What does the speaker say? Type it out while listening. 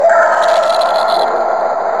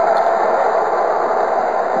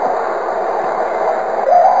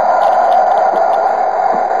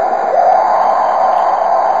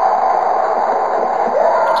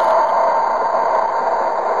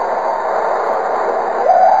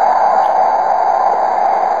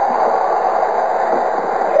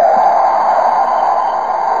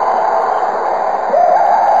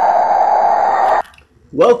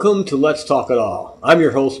Welcome to Let's Talk It All. I'm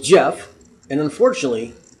your host, Jeff, and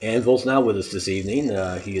unfortunately, Anvil's not with us this evening.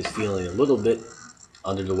 He is feeling a little bit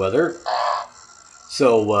under the weather,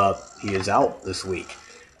 so he is out this week.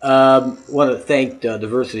 Want to thank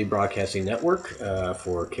Diversity Broadcasting Network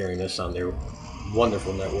for carrying us on their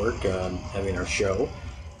wonderful network, having our show.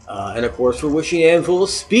 And of course, we're wishing Anvil a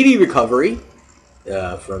speedy recovery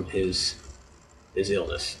from his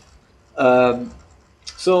illness.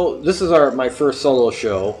 So this is my first solo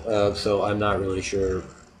show, so I'm not really sure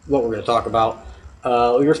what we're going to talk about.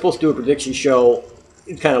 We were supposed to do a prediction show.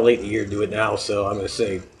 It's kind of late in the year to do it now, so I'm going to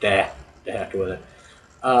say, the heck with it.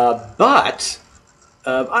 But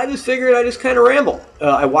I just figured I'd just kind of ramble.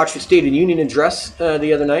 I watched the State of the Union address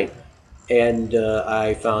the other night, and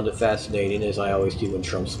I found it fascinating, as I always do when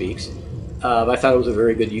Trump speaks. I thought it was a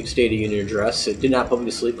very good State of the Union address. It did not put me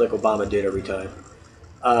to sleep like Obama did every time.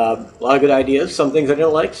 A lot of good ideas. Some things I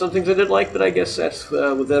didn't like, some things I did like, but I guess that's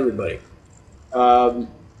with everybody. The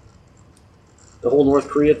whole North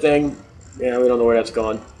Korea thing, we don't know where that's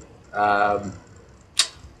gone.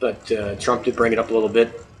 But Trump did bring it up a little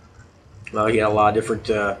bit. He had a lot of different,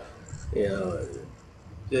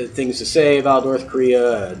 things to say about North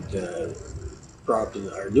Korea, and brought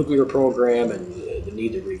up our nuclear program and the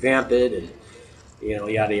need to revamp it, and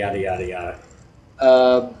yada yada yada yada.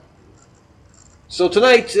 So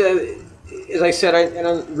tonight, as I said, I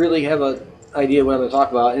don't really have an idea what I'm going to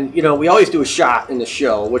talk about. And, we always do a shot in the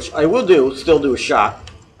show, which I will still do a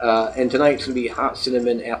shot. And tonight's going to be hot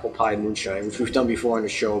cinnamon apple pie moonshine, which we've done before on the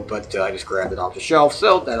show, but I just grabbed it off the shelf,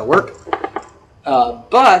 so that'll work.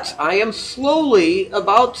 But I am slowly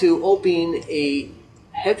about to open a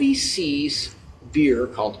Heavy Seas beer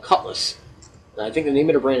called Cutlass. And I think the name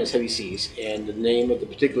of the brand is Heavy Seas, and the name of the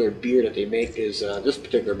particular beer that they make is, this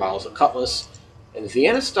particular bottle is a Cutlass. And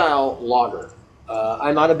Vienna-style lager.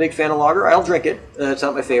 I'm not a big fan of lager. I'll drink it. It's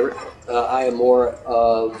not my favorite. I am more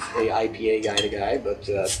of a IPA guy, but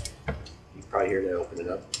you're probably here to open it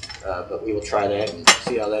up. But we will try that and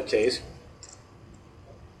see how that tastes.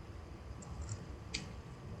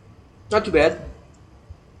 Not too bad.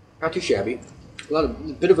 Not too shabby. A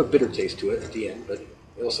bit of a bitter taste to it at the end, but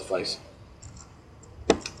it'll suffice.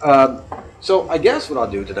 So I guess what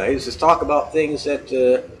I'll do tonight is just talk about things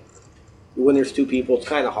that... when there's two people, it's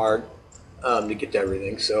kind of hard to get to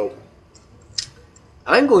everything. So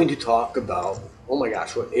I'm going to talk about, oh my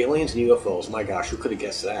gosh, what aliens and UFOs. My gosh, who could have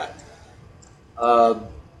guessed that?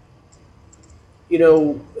 It's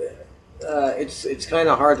kind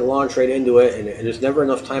of hard to launch right into it, and there's never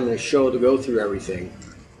enough time in the show to go through everything.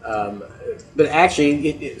 But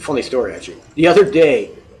actually, funny story, actually. The other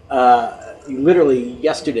day, literally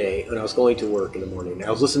yesterday, when I was going to work in the morning, I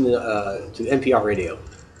was listening to NPR radio.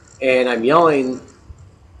 And I'm yelling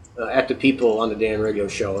at the people on the damn radio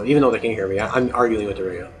show, and even though they can't hear me, I'm arguing with the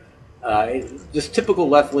radio. Just typical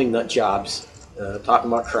left-wing nut jobs,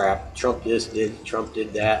 talking about crap. Trump Trump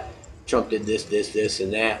did that. Trump did this,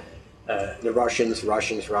 and that. The Russians are,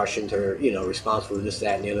 responsible for this,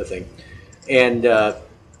 that, and the other thing. And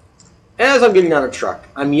as I'm getting on a truck,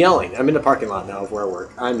 I'm yelling. I'm in the parking lot now of where I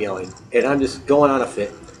work. I'm yelling, and I'm just going on a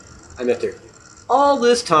fit. I'm at there. All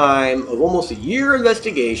this time of almost a year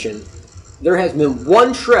investigation, there has been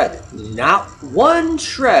not one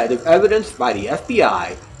shred of evidence by the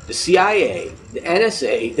FBI, the CIA, the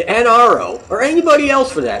NSA, the NRO, or anybody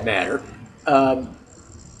else for that matter,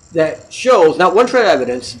 that shows, not one shred of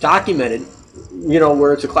evidence documented,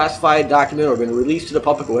 where it's a classified document or been released to the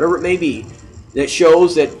public or whatever it may be, that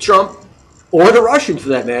shows that Trump, or the Russians for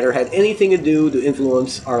that matter, had anything to do to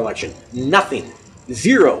influence our election. Nothing.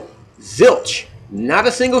 Zero. Zilch. Not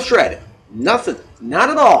a single shred. Nothing. Not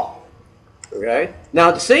at all. Okay? Now,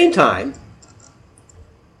 at the same time,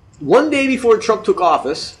 one day before Trump took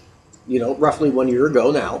office, roughly 1 year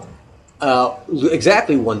ago now,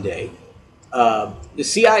 exactly one day, the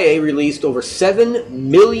CIA released over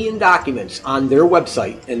 7 million documents on their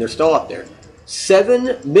website, and they're still up there.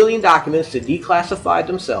 7 million documents to declassify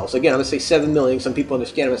themselves. Again, I'm going to say 7 million. Some people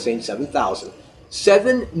understand I'm saying 7,000.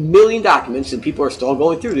 7 million documents, and people are still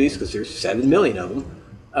going through these because there's 7 million of them,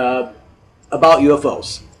 about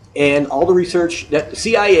UFOs. And all the research that the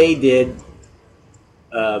CIA did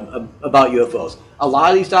about UFOs. A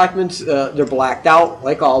lot of these documents, they're blacked out,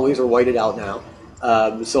 like always, or whited out now.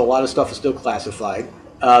 So a lot of stuff is still classified.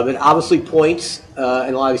 It obviously points in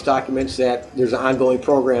a lot of these documents that there's an ongoing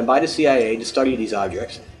program by the CIA to study these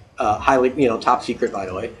objects. Highly, top secret, by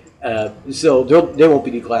the way. So they won't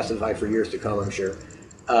be declassified for years to come, I'm sure.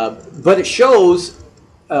 But it shows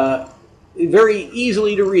very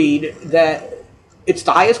easily to read that it's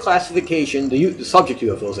the highest classification, the subject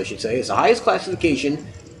UFOs, I should say. It's the highest classification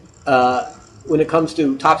when it comes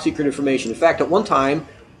to top secret information. In fact, at one time,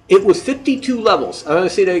 it was 52 levels. I'm going to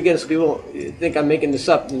say that again so people think I'm making this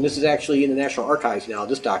up, and this is actually in the National Archives now,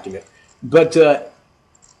 this document. But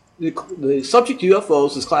the subject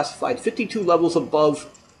UFOs is classified 52 levels above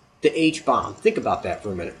the H-bomb. Think about that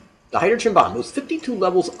for a minute. The hydrogen bomb was 52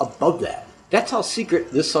 levels above that. That's how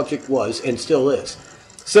secret this subject was and still is.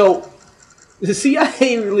 So the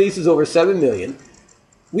CIA releases over 7 million.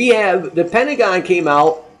 We have, the Pentagon came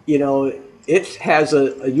out, it has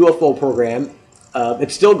a UFO program.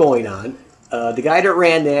 It's still going on. The guy that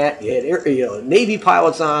ran that, Navy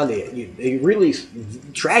pilots on. They released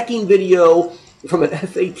tracking video from an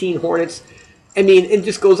F-18 Hornets. I mean, it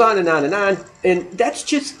just goes on and on and on. And that's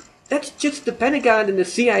just the Pentagon and the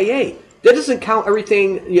CIA. That doesn't count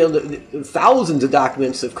everything, the thousands of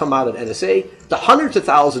documents have come out of NSA, the hundreds of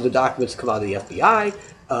thousands of documents come out of the FBI,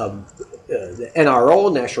 the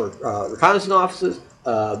NRO, National Reconnaissance Offices,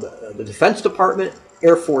 the Defense Department,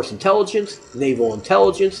 Air Force Intelligence, Naval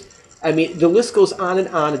Intelligence. I mean, the list goes on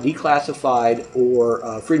of declassified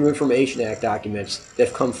or Freedom of Information Act documents that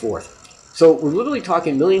have come forth. So we're literally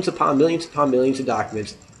talking millions upon millions upon millions of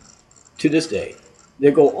documents to this day.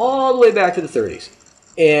 They go all the way back to the 30s.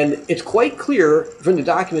 And it's quite clear from the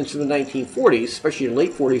documents from the 1940s, especially in the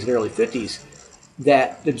late 40s and early 50s,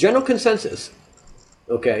 that the general consensus,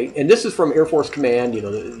 okay, and this is from Air Force Command,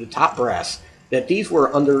 the top brass, that these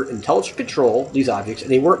were under intelligent control, these objects,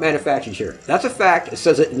 and they weren't manufactured here. That's a fact. It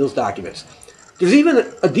says it in those documents. There's even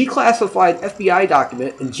a declassified FBI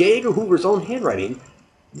document in J. Edgar Hoover's own handwriting.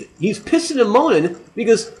 He's pissing and moaning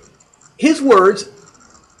because his words,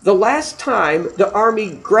 the last time the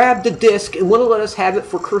Army grabbed the disc and wouldn't let us have it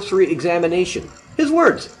for cursory examination. His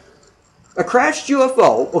words. A crashed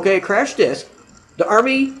UFO, okay, a crashed disc. The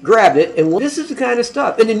Army grabbed it, and this is the kind of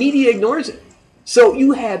stuff. And the media ignores it. So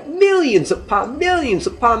you have millions upon millions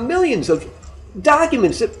upon millions of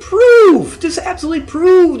documents that just absolutely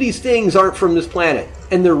prove these things aren't from this planet.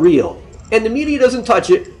 And they're real. And the media doesn't touch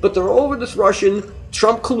it, but they're over this Russian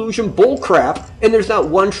Trump collusion bullcrap, and there's not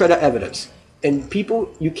one shred of evidence. And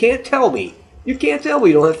people, you can't tell me you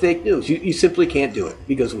don't have fake news. You simply can't do it,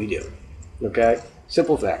 because we do. Okay?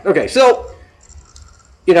 Simple fact. Okay, so,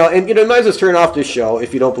 you might as well turn off this show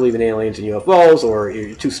if you don't believe in aliens and UFOs, or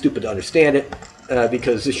you're too stupid to understand it,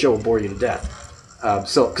 because this show will bore you to death.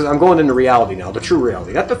 Because I'm going into reality now, the true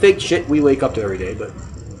reality. Not the fake shit we wake up to every day, but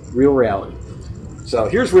real reality. So,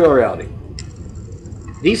 here's real reality.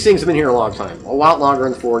 These things have been here a long time. A lot longer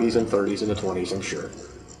in the 40s and 30s and the 20s, I'm sure.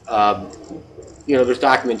 There's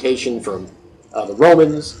documentation from the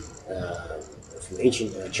Romans, from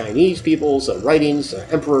ancient Chinese peoples, writings,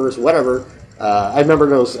 emperors, whatever. I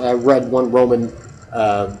remember I read one Roman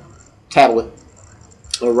tablet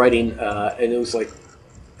writing, and it was like,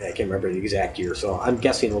 I can't remember the exact year, so I'm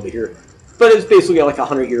guessing a little bit here. But it's basically like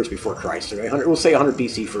 100 years before Christ, right? We'll say 100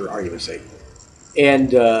 BC for argument's sake.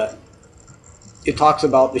 And it talks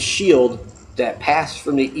about the shield that passed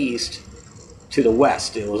from the east to the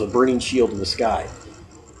west. It was a burning shield in the sky.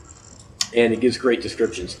 And it gives great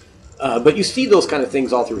descriptions. But you see those kind of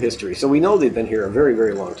things all through history. So we know they've been here a very,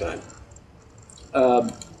 very long time.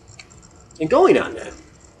 And going on that,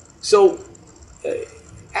 so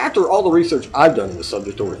after all the research I've done in the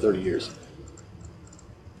subject over 30 years,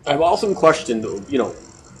 I've also questioned,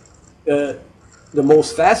 the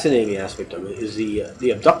most fascinating aspect of it is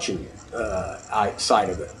the abduction side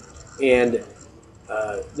of it. And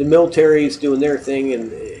the military's doing their thing,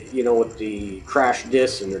 and with the crash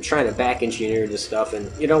discs, and they're trying to back engineer this stuff.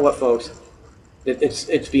 And you know what, folks?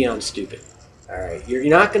 It's beyond stupid. All right,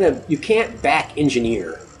 you can't back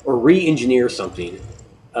engineer or re-engineer something.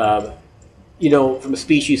 From a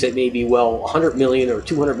species that may be 100 million or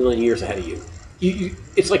 200 million years ahead of you.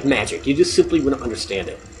 It's like magic. You just simply wouldn't understand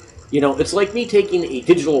it. It's like me taking a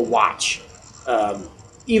digital watch,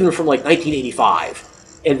 even from like 1985.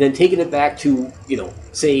 And then taking it back to,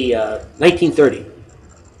 say, 1930,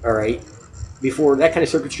 all right, before that kind of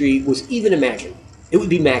circuitry was even imagined. It would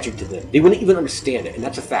be magic to them. They wouldn't even understand it, and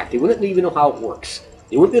that's a fact. They wouldn't even know how it works.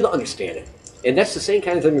 They wouldn't be able to understand it. And that's the same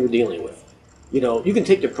kind of thing we're dealing with. You can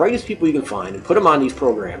take the brightest people you can find and put them on these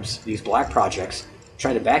programs, these black projects,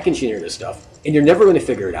 trying to back engineer this stuff, and you're never going to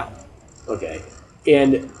figure it out, okay?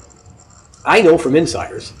 And I know from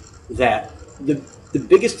insiders that the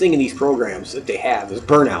biggest thing in these programs that they have is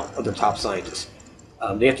burnout of their top scientists.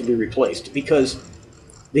 They have to be replaced because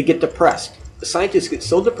they get depressed. The scientists get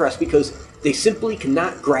so depressed because they simply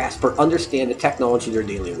cannot grasp or understand the technology they're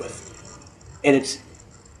dealing with. And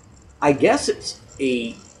I guess it's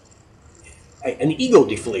an ego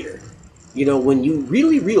deflator. When you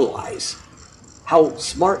really realize how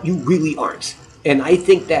smart you really aren't. And I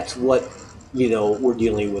think that's what we're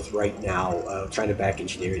dealing with right now, trying to back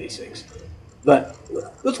engineer these things. But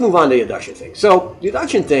let's move on to the abduction thing. So the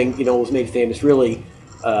abduction thing, was made famous really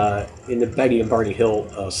in the Betty and Barney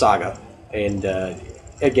Hill saga. And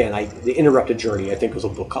again, The Interrupted Journey, I think was a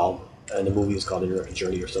book called, and the movie was called Interrupted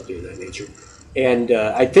Journey or something of that nature. And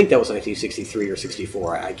I think that was 1963 or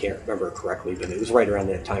 64. I can't remember correctly, but it was right around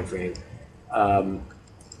that time frame. And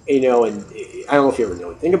I don't know if you ever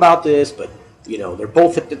know anything about this, but they're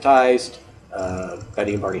both hypnotized.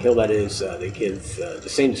 Betty and Barney Hill, that is. They give the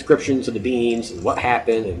same descriptions of the beings and what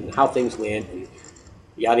happened and how things went and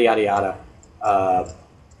yada yada yada.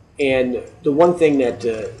 And the one thing that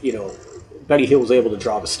Betty Hill was able to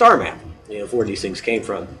draw the star map, of where these things came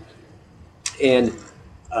from, and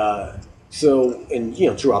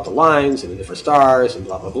drew out the lines and the different stars and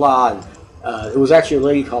blah blah blah. And it was actually a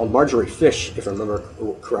lady called Marjorie Fish, if I remember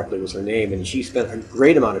correctly, was her name, and she spent a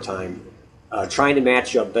great amount of time trying to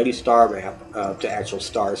match up Betty's star map to actual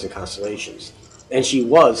stars and constellations. And she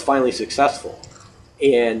was finally successful.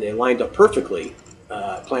 And it lined up perfectly.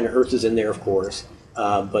 Planet Earth is in there, of course.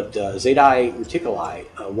 But Zeti Reticuli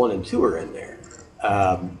 1 and 2 are in there.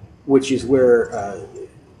 Which is where,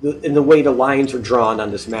 in the way the lines are drawn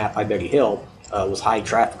on this map by Betty Hill, was high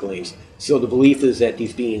traffic lanes. So the belief is that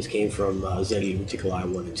these beings came from Zeti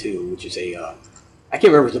Reticuli 1 and 2, which is I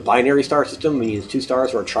can't remember if it's a binary star system, meaning it's 2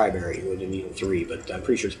 stars, or a trinary, it would mean 3, but I'm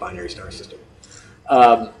pretty sure it's a binary star system.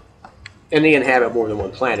 And they inhabit more than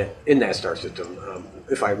one planet in that star system,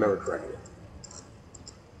 if I remember correctly.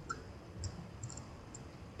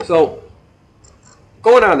 So,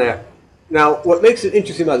 going on that, now what makes it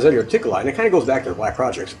interesting about Zeti Reticuli, and it kind of goes back to the Black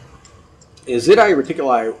Projects, is Zeti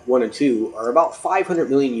Reticuli 1 and 2 are about 500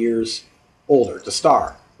 million years older. The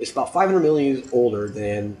star is about 500 million years older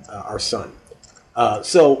than our sun.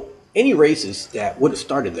 So any races that would have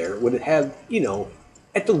started there would have,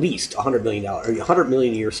 at the least $100 million or 100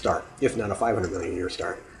 million year start, if not a 500 million year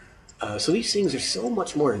start. So these things are so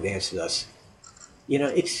much more advanced than us.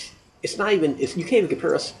 It's not even, you can't even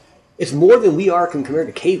compare us. It's more than we are compared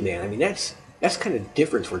to caveman. I mean, that's kind of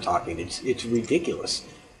difference we're talking. It's ridiculous.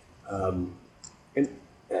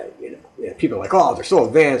 People are like, oh, they're so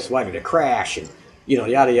advanced. Why did it crash? And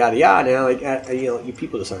yada yada yada. Now, you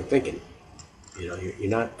people just aren't thinking. You're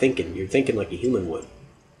not thinking. You're thinking like a human would.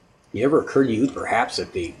 You ever occurred to you perhaps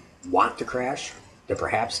that they want to crash? That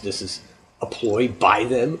perhaps this is a ploy by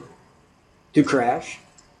them to crash?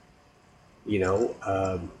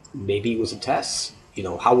 Maybe it was a test.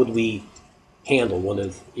 How would we handle one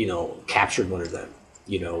of, captured one of them?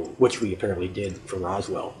 Which we apparently did from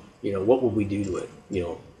Roswell. What would we do to it?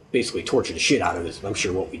 Basically torture the shit out of this. I'm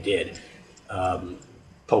sure what we did.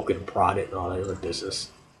 Poke it and prod it and all that other business.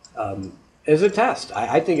 As a test.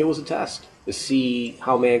 I think it was a test to see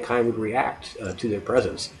how mankind would react to their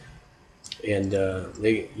presence. And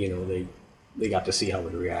they got to see how it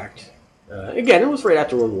would react. Again, it was right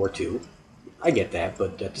after World War II. I get that,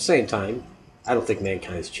 but at the same time, I don't think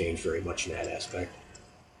mankind has changed very much in that aspect.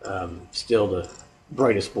 Still the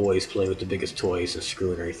brightest boys play with the biggest toys and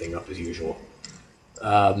screwing everything up as usual.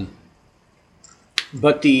 But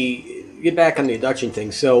get back on the abduction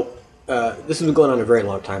thing. So this has been going on a very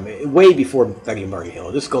long time, way before Betty and Barney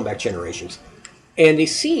Hill. This is going back generations. And they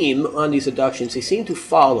seem, on these abductions, they seem to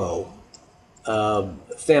follow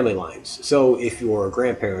family lines. So if your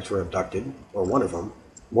grandparents were abducted, or one of them,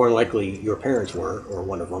 more than likely your parents were, or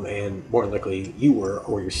one of them, and more than likely you were,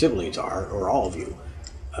 or your siblings are, or all of you.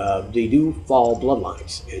 They do follow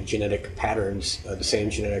bloodlines and genetic patterns, the same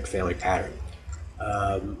genetic family pattern,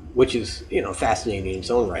 which is fascinating in its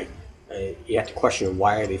own right. You have to question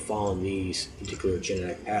why are they following these particular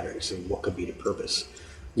genetic patterns and what could be the purpose.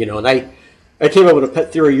 And I came up with a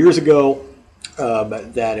pet theory years ago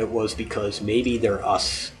that it was because maybe they're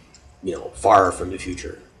us, far from the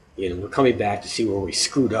future. We're coming back to see where we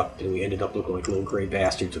screwed up and we ended up looking like little gray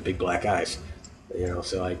bastards with big black eyes.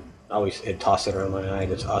 So I always had tossed it around my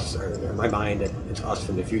mind. It's us, or in my mind, that it's us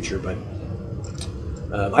from the future, but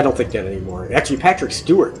I don't think that anymore. Actually, Patrick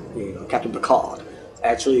Stewart, Captain Picard,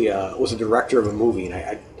 actually was a director of a movie,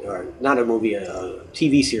 and not a movie, a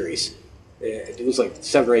TV series. It was like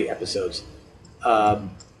 7 or 8 episodes.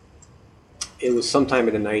 It was sometime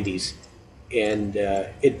in the 90s, and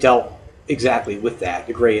it dealt exactly with that.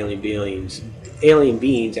 The gray alien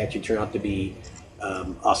beings actually turn out to be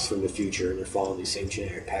us from the future, and they're following these same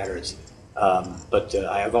genetic patterns. But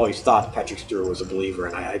I've always thought Patrick Stewart was a believer,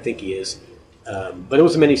 and I think he is. But it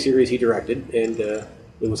was a miniseries he directed, and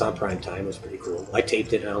it was on prime time. It was pretty cool. I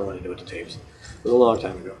taped it. I don't want to do it to tapes. It was a long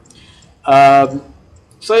time ago.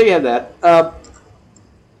 So you have that.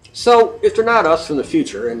 So if they're not us from the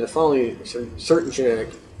future, and they're following certain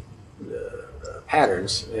genetic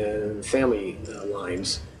patterns and family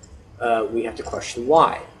lines, we have to question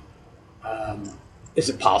why. Is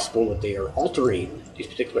it possible that they are altering these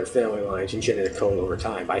particular family lines and genetic code over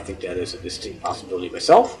time? I think that is a distinct possibility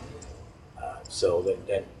myself. So that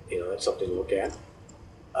that's something to look at.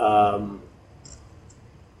 Um,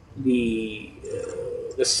 the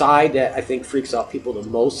side that I think freaks out people the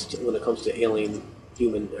most when it comes to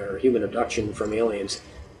human abduction from aliens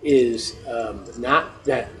is not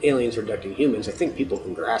that aliens are abducting humans. I think people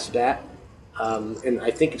can grasp that, and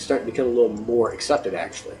I think it's starting to become a little more accepted.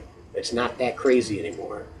 Actually, it's not that crazy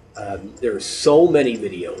anymore. There are so many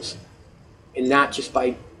videos, and not just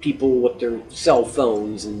by people with their cell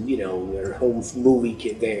phones and their home movie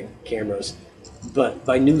cameras, but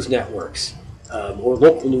by news networks or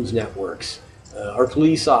local news networks, or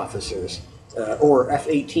police officers, or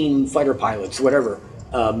F-18 fighter pilots, whatever.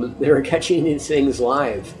 They're catching these things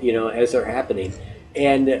live, as they're happening.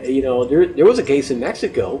 And there was a case in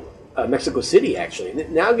Mexico, Mexico City, actually.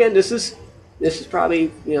 Now again, this is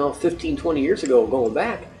probably 15, 20 years ago, going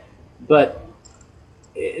back, but.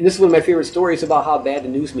 And this is one of my favorite stories about how bad the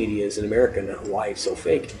news media is in America and why it's so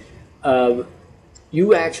fake.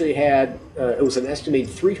 You actually had, it was an estimated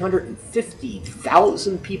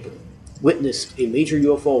 350,000 people witnessed a major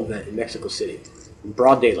UFO event in Mexico City in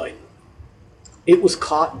broad daylight. It was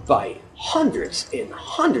caught by hundreds and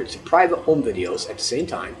hundreds of private home videos at the same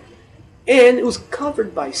time. And it was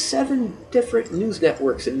covered by 7 different news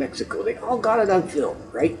networks in Mexico. They all got it on film,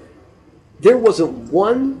 right? There wasn't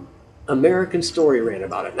one American story ran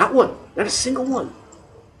about it. Not one. Not a single one.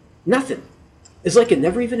 Nothing. It's like it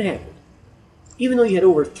never even happened. Even though you had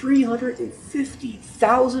over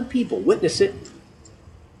 350,000 people witness it.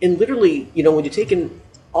 And literally, when you're taking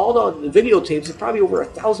all the videotapes, there's probably over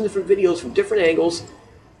 1,000 different videos from different angles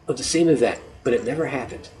of the same event. But it never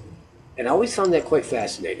happened. And I always found that quite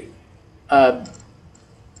fascinating. But,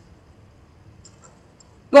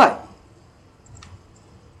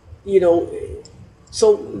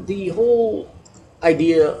 so the whole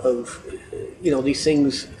idea of, these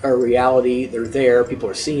things are reality, they're there, people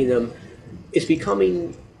are seeing them, is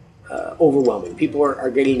becoming overwhelming. People are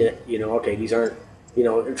getting it, okay, these aren't,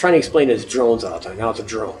 they're trying to explain it as drones all the time. Now it's a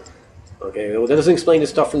drone. Okay, well, that doesn't explain the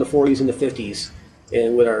stuff from the 40s and the 50s.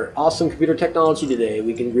 And with our awesome computer technology today,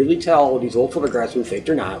 we can really tell these old photographs have been faked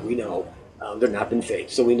or not. We know they're not been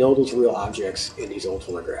faked. So we know those are real objects in these old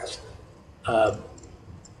photographs.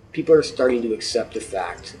 People are starting to accept the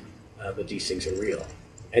fact that these things are real.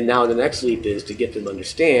 And now the next leap is to get them to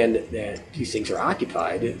understand that these things are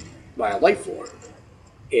occupied by a life form.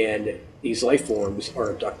 And these life forms are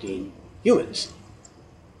abducting humans.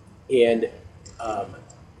 And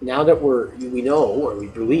now that we know or we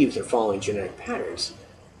believe they're following genetic patterns,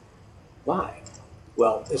 why?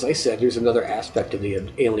 Well, as I said, there's another aspect of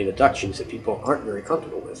the alien abductions that people aren't very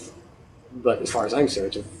comfortable with. But as far as I'm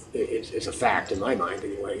concerned, it's a fact in my mind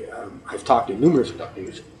anyway. I've talked to numerous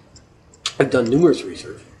abductees. I've done numerous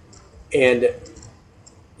research. And,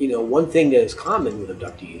 one thing that is common with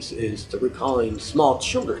abductees is the recalling small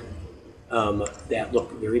children that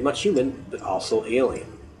look very much human, but also alien.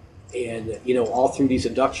 And, all through these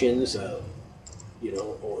abductions,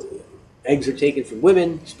 eggs are taken from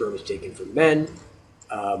women, sperm is taken from men.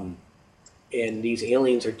 And these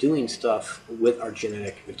aliens are doing stuff with our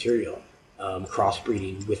genetic material.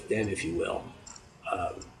 Crossbreeding with them, if you will.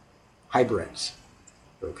 Hybrids,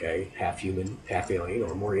 okay, half human, half alien,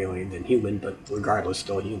 or more alien than human, but regardless,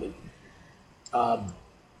 still human.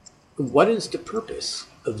 What is the purpose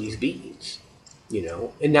of these beings?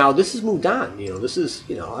 And now this has moved on. This is,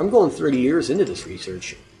 I'm going 30 years into this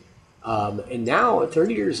research, and now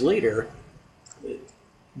 30 years later,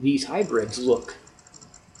 these hybrids look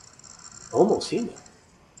almost human,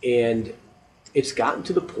 and it's gotten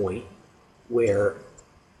to the point where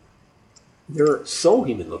they're so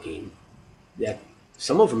human looking that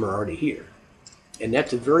some of them are already here. And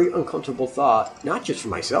that's a very uncomfortable thought, not just for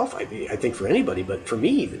myself, I think for anybody, but for me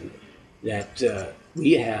even, that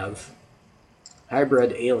we have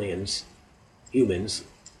hybrid aliens, humans,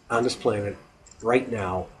 on this planet right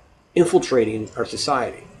now infiltrating our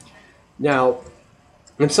society. Now,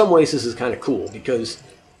 in some ways this is kind of cool because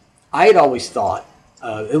I had always thought,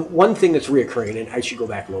 one thing that's reoccurring, and I should go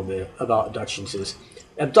back a little bit about abductions, is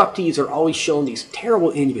abductees are always shown these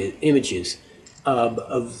terrible images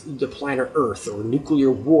of the planet Earth, or nuclear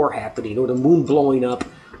war happening, or the moon blowing up,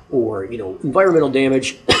 or environmental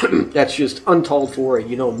damage that's just untold for.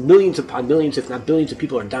 Millions upon millions, if not billions, of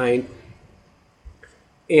people are dying.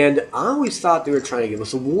 And I always thought they were trying to give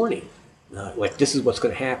us a warning, like this is what's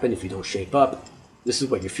going to happen if you don't shape up. This is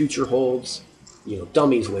what your future holds.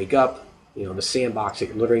 Dummies, wake up. The sandbox that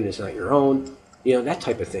you're living in is not your own. that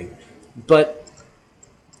type of thing. But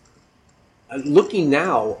looking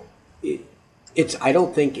now, it's I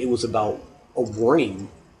don't think it was about a warning.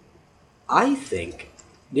 I think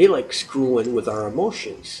they like screwing with our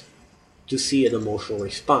emotions to see an emotional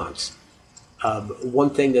response.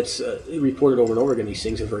 One thing that's reported over and over again, these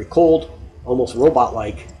things are very cold, almost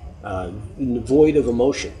robot-like, void of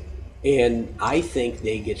emotion. And I think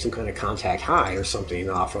they get some kind of contact high or something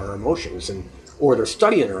off our emotions, or they're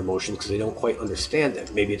studying our emotions because they don't quite understand them.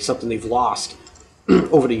 Maybe it's something they've lost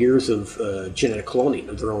over the years of genetic cloning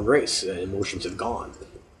of their own race. Emotions have gone,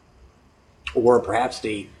 or perhaps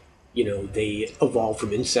they evolved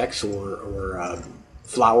from insects or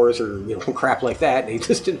flowers or crap like that. They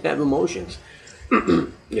just didn't have emotions,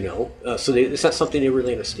 so it's not something they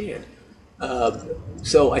really understand.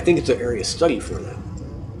 So I think it's an area of study for them.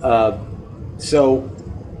 So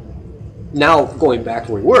now going back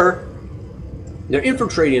to where we were, they're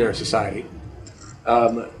infiltrating our society.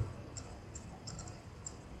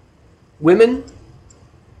 Women,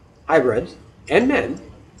 hybrids, and men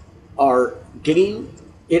are getting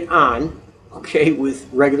it on, okay, with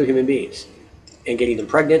regular human beings and getting them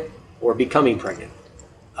pregnant or becoming pregnant.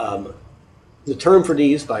 The term for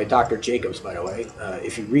these by Dr. Jacobs, by the way,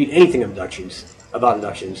 if you read anything about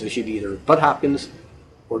abductions, it should be either Bud Hopkins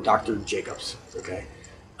or Dr. Jacobs, okay?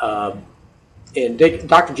 And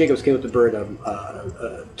Dr. Jacobs came up with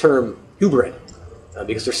the term hubrid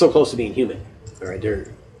because they're so close to being human, all right?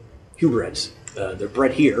 They're hybrids. They're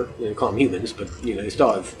bred here. You call them humans, but they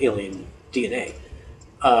still have alien DNA.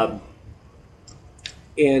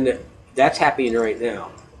 And that's happening right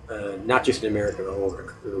now, not just in America, but all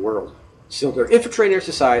over the world. So they're infiltrating our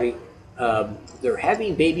society. They're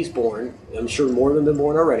having babies born. I'm sure more of them have been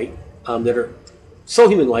born already. That are so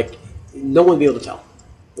human-like, no one will be able to tell.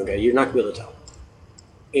 Okay, you're not going to be able to tell.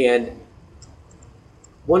 And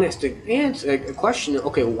one has to answer a question.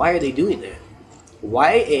 Okay, why are they doing that?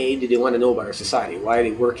 Why, do they want to know about our society? Why are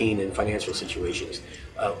they working in financial situations?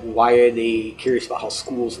 Why are they curious about how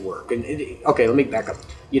schools work? Okay, let me back up.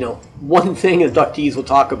 One thing abductees will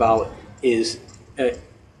talk about is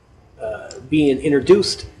being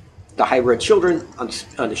introduced to hybrid children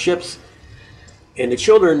on the ships. And the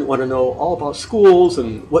children want to know all about schools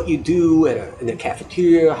and what you do in the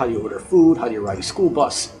cafeteria, how you order food, how you ride a school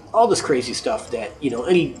bus, all this crazy stuff that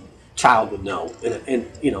any child would know, and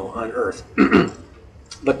on Earth.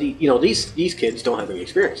 But these kids don't have any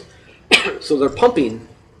experience, so they're pumping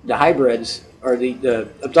the hybrids or the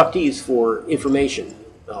abductees for information,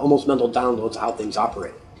 almost mental downloads of how things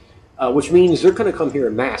operate, which means they're going to come here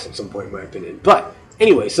in mass at some point, in my opinion. But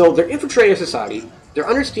anyway, so they're infiltrating society. They're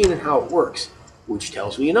understanding how it works, which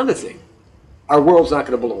tells me another thing: our world's not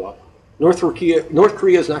going to blow up. North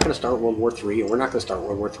Korea is not going to start World War III, and we're not going to start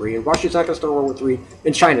World War III, and Russia's not going to start World War III,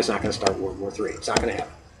 and China's not going to start World War III. It's not going to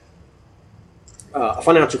happen. A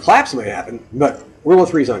financial collapse might happen, but World War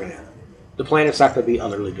III is not going to happen. The planet's not going to be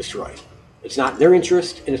utterly destroyed. It's not in their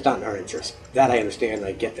interest, and it's not in our interest. That I understand,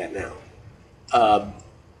 I get that now.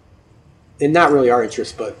 And not really our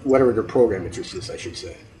interest, but whatever their program interest is, I should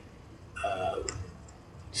say.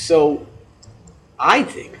 So, I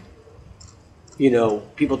think,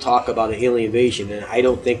 people talk about an alien invasion, and I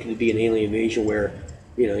don't think it'd be an alien invasion where,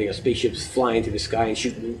 you got spaceships flying through the sky and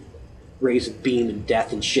shooting rays of beam and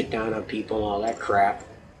death and shit down on people and all that crap.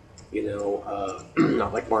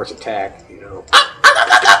 Not like Mars Attack, none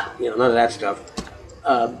of that stuff.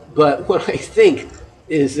 But what I think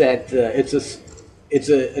is that it's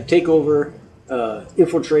a takeover,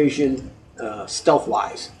 infiltration,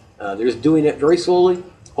 stealth-wise. They're just doing it very slowly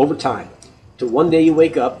over time. To one day you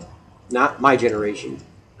wake up, not my generation,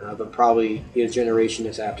 but probably the generation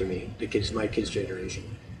that's after me, my kids' generation.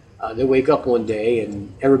 They wake up one day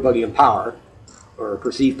and everybody in power, or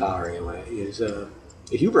perceived power anyway, is a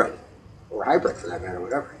hubrid, or hybrid for that matter,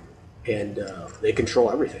 whatever. And they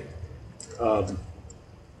control everything.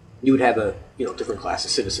 You would have a different class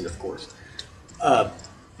of citizen, of course.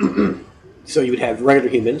 So you would have regular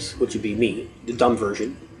humans, which would be me, the dumb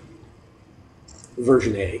version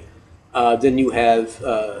A. Then you have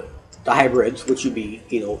the hybrids, which would be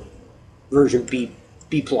version B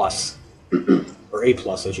plus. Or A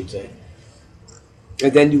plus, I should say.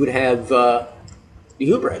 And then you would have the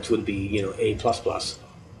hybrids would be, A plus plus,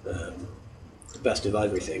 the best of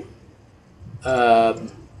everything.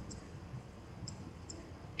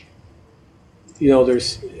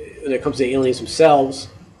 There's when it comes to aliens themselves,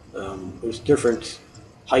 there's different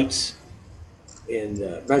heights and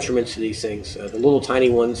measurements to these things. The little tiny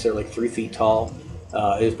ones, they're like 3 feet tall.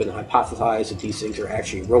 It has been hypothesized that these things are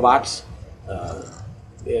actually robots.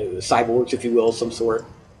 Cyborgs, if you will, some sort,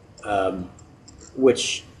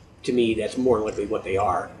 which to me, that's more likely what they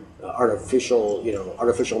are. Artificial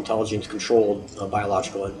intelligence controlled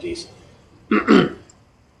biological entities.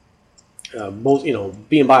 Both,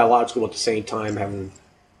 being biological at the same time, having,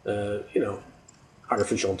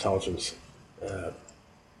 artificial intelligence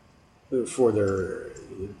for their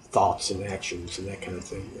thoughts and actions and that kind of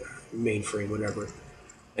thing, mainframe, whatever.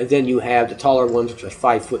 And then you have the taller ones, which are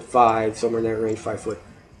 5'5", somewhere in that range, 5 foot.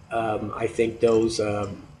 I think those are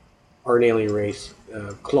an alien race,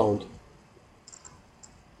 cloned,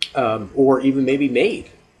 or even maybe made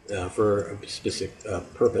for a specific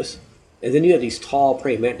purpose. And then you have these tall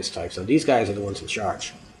praying mantis types. Now these guys are the ones in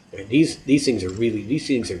charge. Right? These things are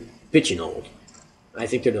bitching old. I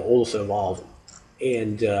think they're the oldest of all of them.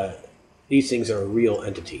 And these things are a real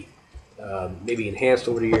entity, maybe enhanced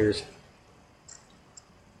over the years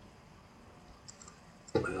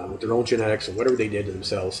with their own genetics and whatever they did to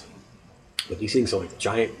themselves. But these things are like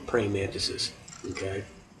giant praying mantises. Okay,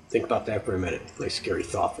 think about that for a minute. Nice scary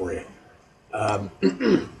thought for you.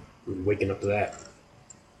 Waking up to that.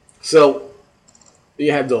 So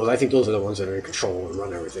you have those. I think those are the ones that are in control and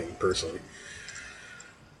run everything personally.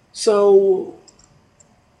 So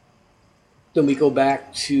then we go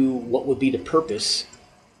back to what would be the purpose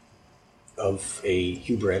of a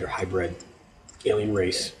hybrid or hybrid alien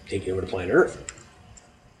race taking over the planet Earth.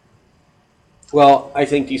 Well, I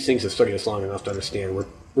think these things have studied us long enough to understand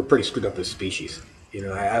we're pretty screwed up as a species. I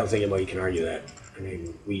don't think anybody can argue that. I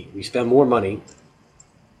mean, we spend more money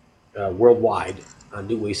worldwide on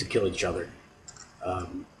new ways to kill each other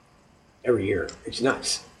every year. It's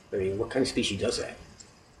nuts. I mean, what kind of species does that?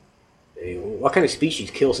 I mean, what kind of species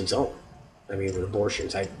kills its own? I mean, with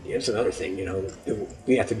abortions, it's another thing,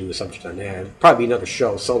 we have to do a subject on that. It'd probably be another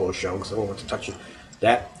solo show, because I don't want to touch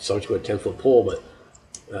that subject with a 10-foot pole,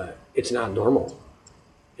 but it's not normal.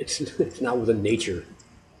 It's not within nature.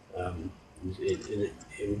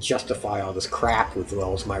 It would justify all this crap with,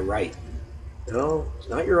 well, it's my right. No, it's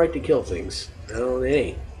not your right to kill things. No, it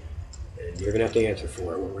ain't. And you're going to have to answer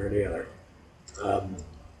for it one way or the other.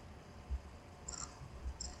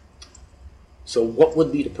 So what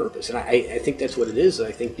would be the purpose? And I think that's what it is.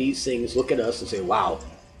 I think these things look at us and say, wow,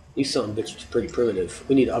 these son of bitches are pretty primitive.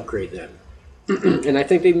 We need to upgrade them. And I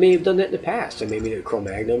think they may have done that in the past. And maybe the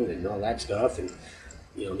Cro-Magnon and all that stuff, and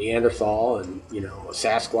Neanderthal and a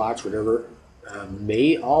Sasquatch, whatever,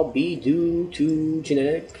 may all be due to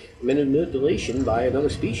genetic manipulation by another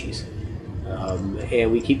species. And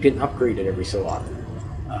we keep getting upgraded every so often.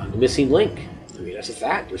 The missing link. I mean, that's a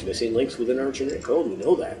fact. There's missing links within our genetic code. We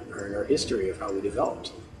know that, or in our history of how we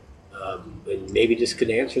developed. And maybe this could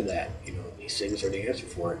answer that. These things are the answer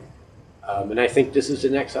for it. And I think this is the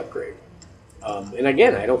next upgrade. And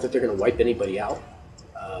again, I don't think they're going to wipe anybody out.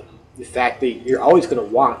 The fact that you're always going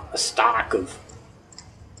to want a stock of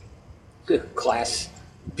class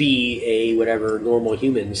B, A, whatever, normal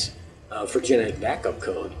humans for genetic backup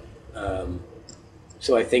code.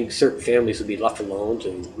 So I think certain families would be left alone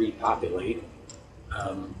to repopulate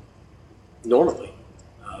normally.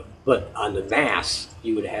 But on the mass,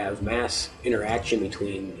 you would have mass interaction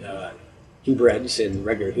between hybrids and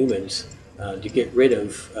regular humans to get rid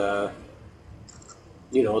of the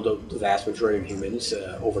vast majority of humans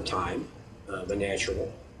over time, the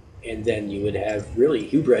natural. And then you would have really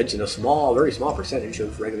hybrids and a very small percentage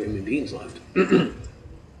of regular human beings left.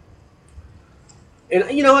 And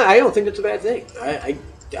I don't think that's a bad thing.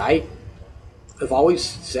 I have always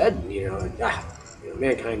said,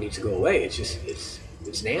 mankind needs to go away. It's just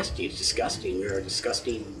it's nasty. It's disgusting. We're a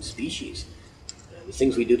disgusting species. The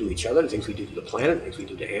things we do to each other, the things we do to the planet, the things we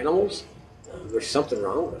do to animals. There's something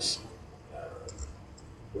wrong with us.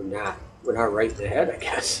 We're not right in the head, I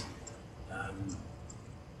guess.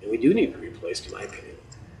 And we do need to be replaced, in my opinion.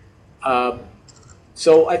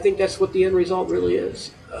 So I think that's what the end result really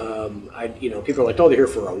is. People are like, oh, they're here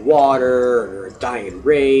for a water or a dying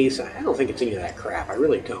race. I don't think it's any of that crap. I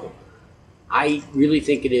really don't. I really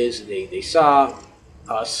think it is. They saw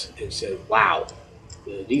us and said, wow,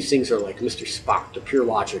 these things are like Mr. Spock, the pure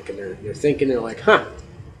logic. And they're thinking, they're like,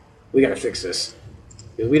 we got to fix this.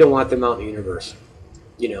 Because we don't want them out in the universe,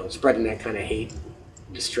 spreading that kind of hate,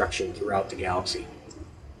 destruction throughout the galaxy.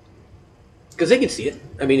 Because they can see it.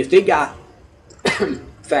 I mean, if they got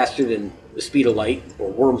faster than the speed of light,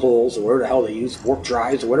 or wormholes, or whatever the hell they use, warp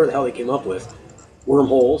drives, or whatever the hell they came up with,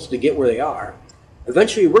 wormholes to get where they are,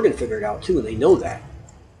 eventually we're going to figure it out too, and they know that.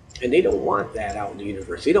 And they don't want that out in the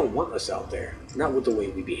universe. They don't want us out there. Not with the way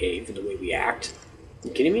we behave and the way we act. Are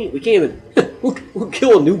you kidding me? We can't even we'll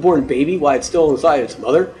kill a newborn baby while it's still inside its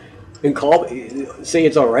mother and say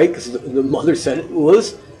it's all right because the mother said it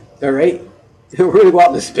was all right. We're going to go out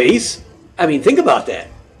into space. I mean, think about that.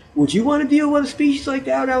 Would you want to deal with a species like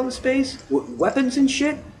that out in space? With weapons and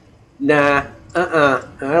shit? Nah, I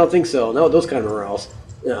don't think so. No, those kind of morals.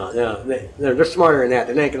 No, they're smarter than that.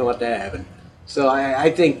 They're not going to let that happen. So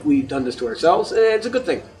I think we've done this to ourselves, and it's a good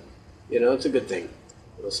thing. It's a good thing.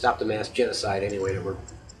 It'll stop the mass genocide anyway that we're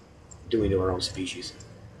doing to our own species.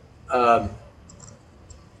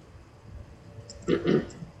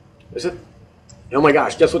 Is it? Oh my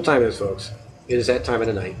gosh, guess what time it is, folks? It is that time of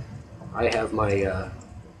the night. I have my,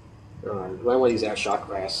 do I want to use that shot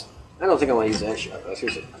glass? I don't think I want to use that shot glass.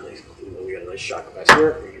 Here's a nice, we got a nice shot glass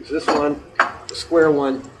here. We use this one, the square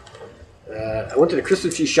one. I went to the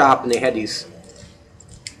Christmas tree shop and they had these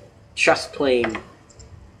chess playing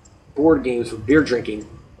board games for beer drinking,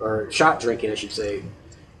 or shot drinking, I should say.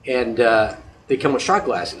 And they come with shot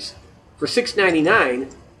glasses. For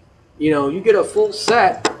 $6.99, you get a full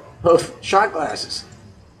set of shot glasses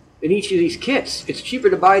in each of these kits. It's cheaper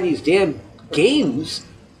to buy these damn games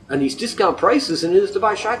on these discount prices than it is to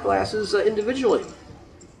buy shot glasses individually.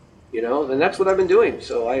 And that's what I've been doing.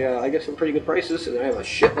 So I get some pretty good prices, and I have a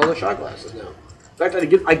shitload of shot glasses now. In fact,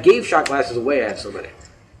 I gave shot glasses away. I had so many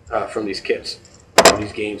from these kits, from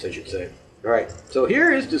these games, I should say. All right, so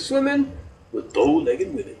here is the swimming with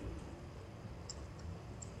bow-legged women.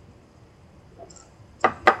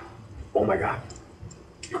 Oh my God.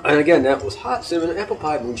 And again, that was hot cinnamon apple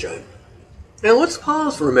pie moonshine. Now let's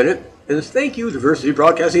pause for a minute and thank you, Diversity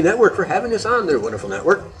Broadcasting Network, for having us on their wonderful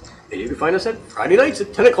network. And you can find us at Friday nights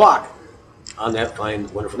at 10 o'clock on that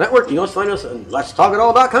fine, wonderful network. You can also find us on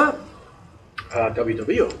letstalkitall.com.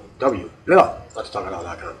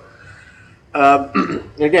 Letstalkitall.com.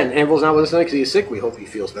 Again, Anvil's not with us tonight because he's sick. We hope he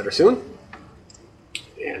feels better soon.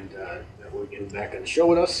 And we'll get him back on the show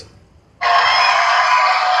with us.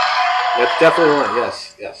 That's definitely one.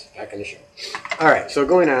 Yes, back on the show. All right, so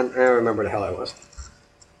going on, I don't remember the hell I was.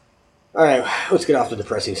 All right, let's get off the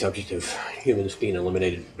depressing subject of humans being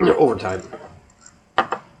eliminated over time.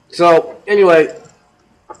 So, anyway,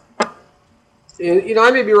 I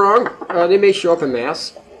may be wrong. They may show up en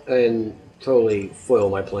masse and totally foil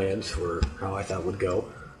my plans for how I thought it would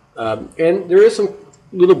go. And there is some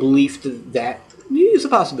little belief that is a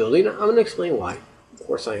possibility, and I'm going to explain why. Of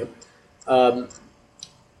course I am.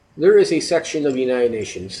 There is a section of the United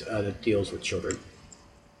Nations that deals with children,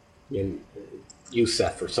 and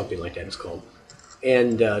UNICEF or something like that it's called.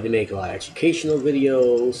 And they make a lot of educational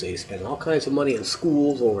videos. They spend all kinds of money in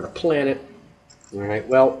schools over the planet. All right,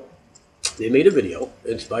 well, they made a video.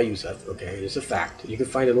 It's by UNICEF, okay? It's a fact. You can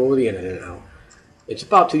find it over the internet now. It's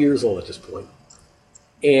about 2 years old at this point.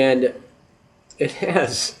 And it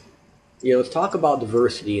has, let's talk about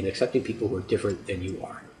diversity and accepting people who are different than you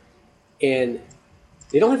are. And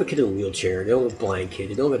they don't have a kid in a wheelchair. They don't have a blind kid.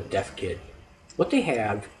 They don't have a deaf kid. What they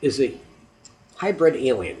have is a hybrid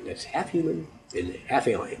alien that's half human and half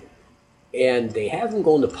alien. And they have him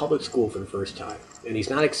going to public school for the first time. And he's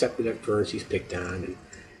not accepted at first. He's picked on.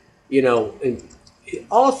 And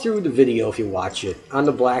all through the video, if you watch it, on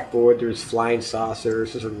the blackboard, there's flying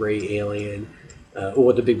saucers. There's a gray alien.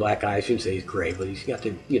 With the big black eyes. I shouldn't say he's gray, but he's got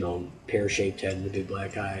the, pear-shaped head and the big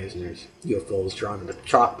black eyes. And there's UFOs drawn on the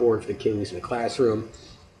chalkboard for the kids in the classroom.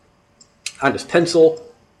 On this pencil,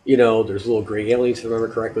 there's little gray aliens, if I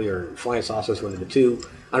remember correctly, or flying saucers, one of the two.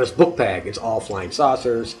 On his book bag, it's all flying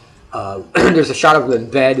saucers. There's a shot of him in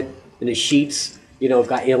bed, and his sheets,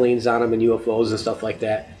 got aliens on them and UFOs and stuff like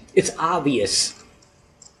that. It's obvious,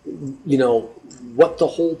 what the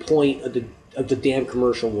whole point of the damn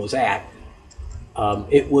commercial was at.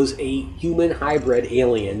 It was a human hybrid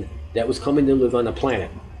alien that was coming to live on the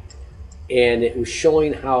planet. And it was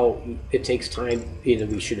showing how it takes time,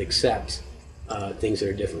 we should accept things that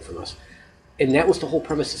are different from us. And that was the whole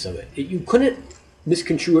premises of it. You couldn't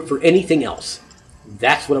misconstrue it for anything else.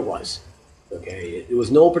 That's what it was. Okay? It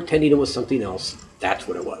was no pretending it was something else. That's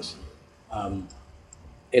what it was. And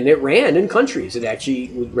it ran in countries. It actually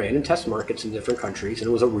ran in test markets in different countries. And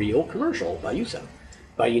it was a real commercial by UNICEF,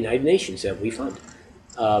 by United Nations that we fund.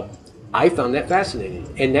 I found that fascinating.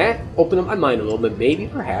 And that opened up my mind a little bit. Maybe,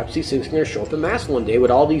 perhaps, these things are going to show up in mass one day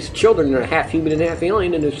with all these children that are half human and half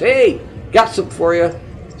alien. And they say, hey, got something for you.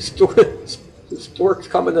 Stork's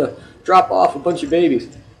coming to drop off a bunch of babies.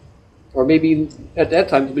 Or maybe at that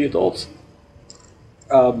time to be adults.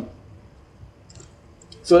 So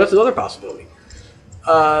that's another possibility.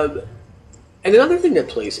 And another thing that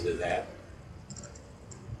plays into that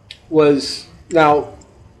was, now,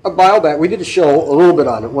 a while back, we did a show, a little bit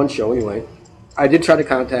on it, one show anyway. I did try to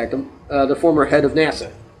contact him, the former head of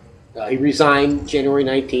NASA. He resigned January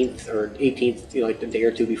 19th or 18th, like the day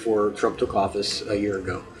or two before Trump took office a year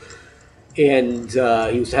ago. And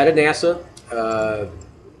he was the head of NASA.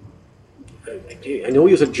 I know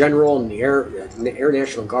he was a general in the Air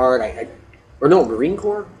National Guard, or no, Marine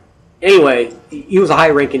Corps. Anyway, he was a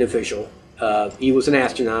high-ranking official. He was an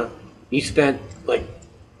astronaut. He spent like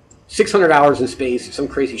 600 hours in space, some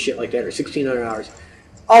crazy shit like that, or 1,600 hours.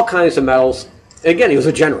 All kinds of medals. And again, he was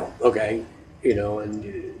a general, okay? You know,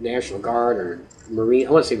 and National Guard or Marine.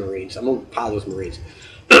 I want to say Marines. I'm going to pile those Marines.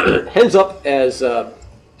 Heads up as the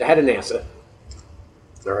head of NASA.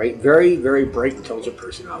 All right? Very, very bright, intelligent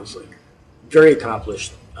person, obviously. Very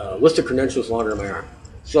accomplished. List of credentials longer than my arm.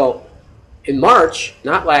 So, in March,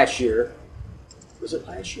 not last year. Was it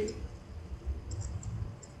last year?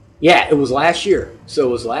 Yeah, it was last year. So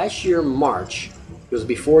it was last year, March. It was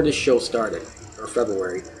before this show started, or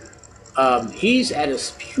February. He's at a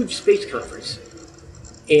huge space conference,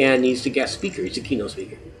 and he's the guest speaker. He's the keynote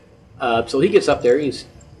speaker. So he gets up there. He's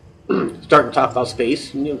starting to talk about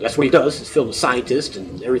space. And, you know, that's what he does. He's filled with scientists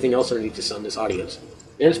and everything else underneath the sun, this audience.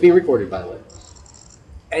 And it's being recorded, by the way.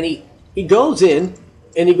 And he goes in,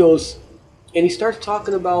 and he goes, and he starts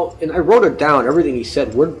talking about, and I wrote it down, everything he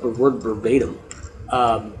said, word for word, verbatim.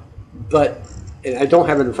 But, and I don't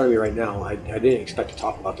have it in front of me right now. I didn't expect to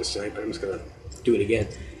talk about this tonight, but I'm just going to do it again.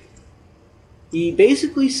 He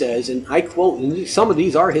basically says, and I quote, and some of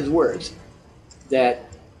these are his words, that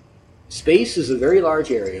space is a very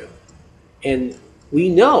large area, and we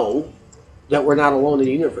know that we're not alone in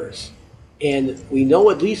the universe. And we know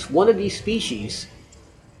at least one of these species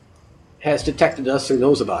has detected us or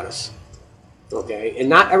knows about us. Okay? And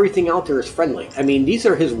not everything out there is friendly. I mean, these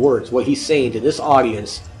are his words, what he's saying to this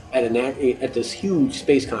audience at this huge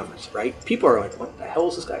space conference, right? People are like, what the hell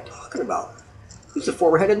is this guy talking about? He's the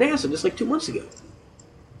former head of NASA just like 2 months ago.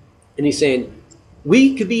 And he's saying,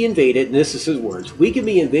 we could be invaded, and this is his words, we could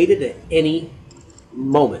be invaded at any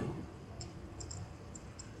moment.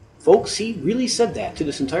 Folks, he really said that to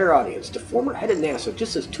this entire audience. The former head of NASA,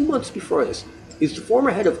 just as 2 months before this, he's the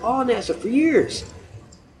former head of all NASA for years.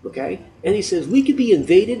 Okay? And he says, we could be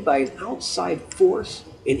invaded by an outside force,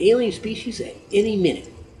 an alien species, at any minute.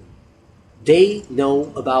 They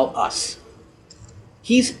know about us.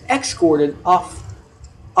 He's escorted off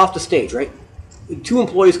the stage, right? 2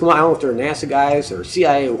 employees come out. I don't know if they're NASA guys or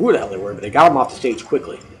CIA or who the hell they were, but they got him off the stage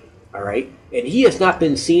quickly. All right? And he has not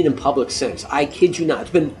been seen in public since. I kid you not. It's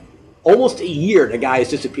been almost a year the guy has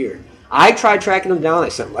disappeared. I tried tracking him down. I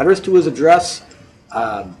sent letters to his address,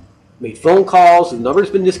 made phone calls. The number's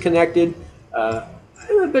been disconnected. I'm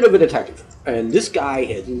a bit of a detective. And this guy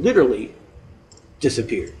has literally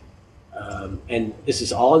disappeared. And this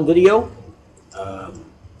is all on video.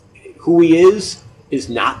 Who he is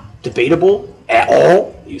not debatable at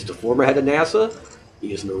all. He's the former head of NASA.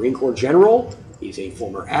 He is a Marine Corps general. He's a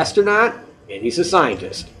former astronaut. And he's a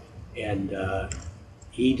scientist. And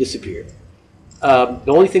he disappeared. The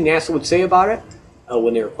only thing NASA would say about it,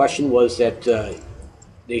 when they were questioned, was that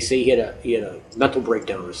they say he had a mental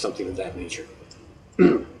breakdown or something of that nature.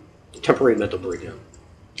 Temporary mental breakdown.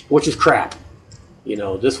 Which is crap. You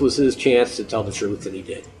know, this was his chance to tell the truth, and he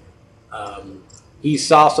did. He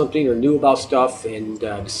saw something or knew about stuff and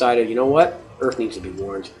decided, you know what, Earth needs to be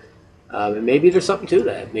warned. And maybe there's something to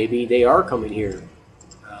that. Maybe they are coming here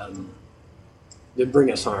to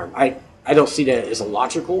bring us harm. I don't see that as a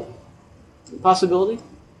logical possibility.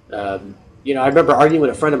 You know, I remember arguing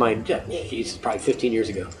with a friend of mine, he's probably 15 years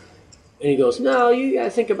ago. And he goes, no, you got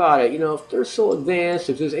to think about it. You know, if they're so advanced,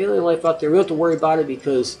 if there's alien life out there, we don't have to worry about it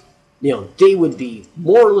because, you know, they would be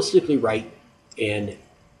moralistically right and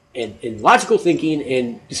logical thinking,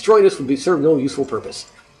 and destroying us would serve no useful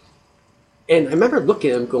purpose. And I remember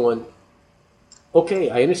looking at him going, okay,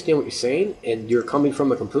 I understand what you're saying, and you're coming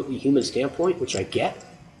from a completely human standpoint, which I get,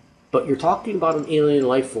 but you're talking about an alien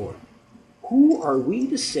life form. Who are we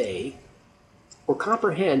to say or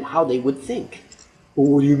comprehend how they would think?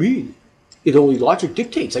 Well, what do you mean? It only logic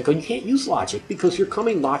dictates. I go, you can't use logic because you're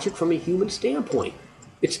coming logic from a human standpoint.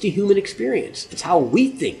 It's the human experience. It's how we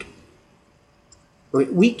think.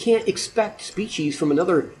 Right? We can't expect species from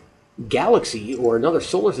another galaxy or another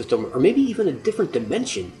solar system or maybe even a different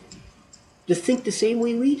dimension to think the same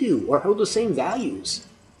way we do or hold the same values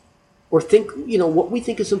or think, you know, what we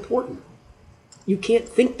think is important. You can't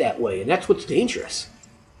think that way, and that's what's dangerous.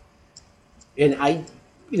 And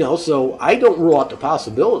so I don't rule out the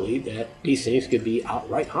possibility that these things could be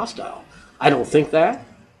outright hostile. I don't think that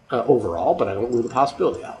overall, but I don't rule the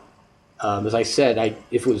possibility out. As I said,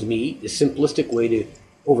 if it was me, the simplistic way to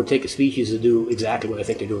overtake a species is to do exactly what I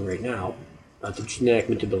think they're doing right now, through genetic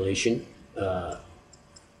manipulation,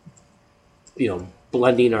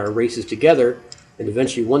 blending our races together, and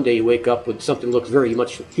eventually one day you wake up with something that looks very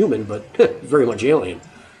much human, but very much alien.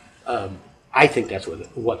 I think that's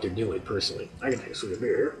what they're doing, personally. I can take a swig of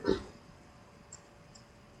beer here.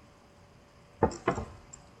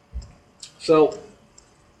 So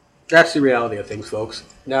that's the reality of things, folks.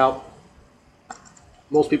 Now,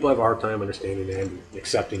 most people have a hard time understanding that and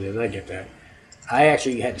accepting it, and I get that. I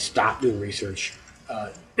actually had to stop doing research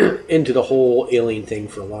into the whole alien thing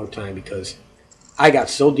for a long time because I got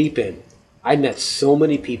so deep in. I met so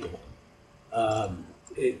many people,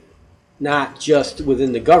 not just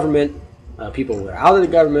within the government, people who are out of the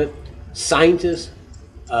government, scientists,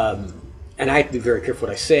 and I have to be very careful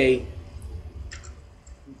what I say,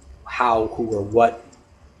 how, who, or what,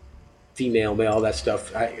 female, male, all that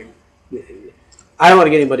stuff. I don't want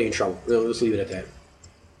to get anybody in trouble. Let's leave it at that.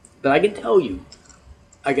 But I can tell you,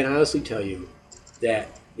 I can honestly tell you that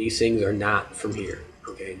these things are not from here.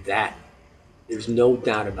 Okay, that there's no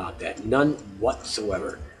doubt about that, none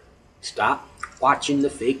whatsoever. Stop watching the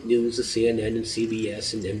fake news of CNN and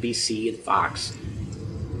CBS and NBC and Fox.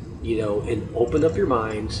 And open up your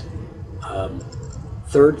minds.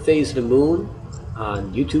 Third Phase of the Moon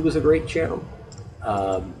on YouTube is a great channel.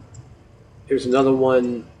 There's another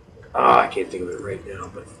one. I can't think of it right now,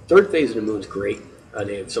 but Third Phase of the Moon's great.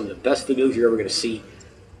 They have some of the best videos you're ever going to see.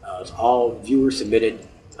 It's all viewer submitted.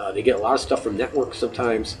 They get a lot of stuff from networks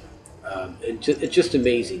sometimes. It's just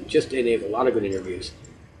amazing. And they have a lot of good interviews.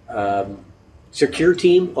 Secure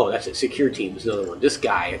Team. Oh, that's it. Secure Team is another one. This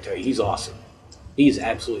guy, I tell you, he's awesome. He's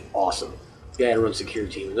absolutely awesome. The guy who runs Secure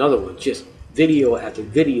Team. Another one, just video after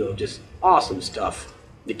video, just awesome stuff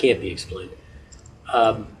that can't be explained.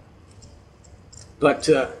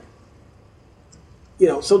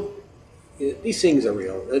 So these things are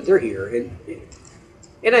real. They're here,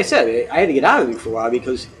 and I said I had to get out of it for a while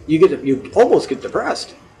because you almost get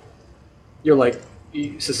depressed. You're like,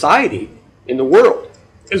 society in the world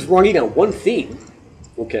is running on one theme,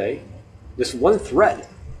 okay? This one thread.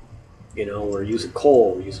 We're using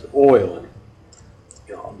coal, we're using oil,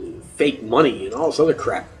 and fake money and all this other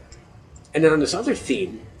crap. And then on this other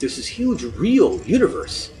theme, there's this huge real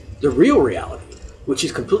universe, the real reality, which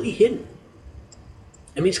is completely hidden.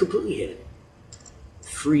 It's completely hidden.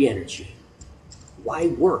 Free energy. Why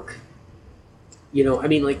work?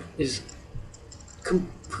 This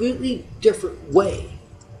completely different way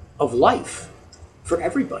of life for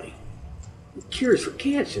everybody. Cures for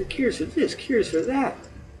cancer, cures for this, cures for that.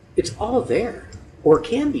 It's all there, or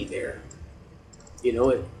can be there.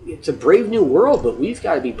 It's a brave new world, but we've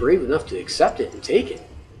got to be brave enough to accept it and take it.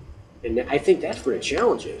 And I think that's where the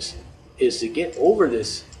challenge is to get over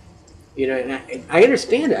this. And I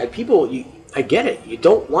understand that. I get it. You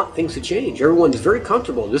don't want things to change. Everyone's very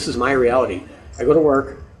comfortable. This is my reality. I go to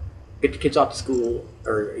work, get the kids off to school,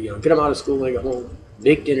 or get them out of school when I get home,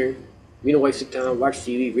 make dinner, me and the wife sit down, watch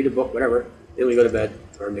TV, read a book, whatever. Then we go to bed,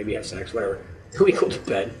 or maybe have sex, whatever. Then we go to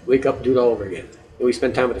bed, wake up, do it all over again. And we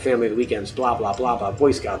spend time with the family on the weekends, blah, blah, blah, blah,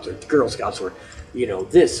 Boy Scouts or Girl Scouts or,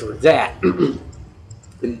 this or that.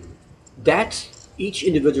 And that's each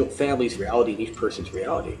individual family's reality and each person's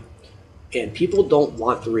reality. And people don't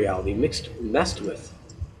want the reality messed with.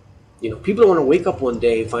 People don't want to wake up one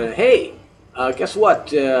day and find out, hey, guess what?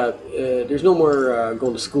 There's no more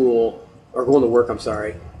going to school, or going to work, I'm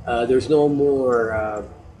sorry. There's no more,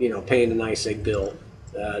 paying the NYSEG bill.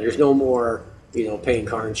 There's no more, paying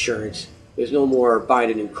car insurance. There's no more buying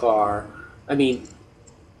a new car.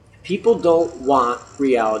 People don't want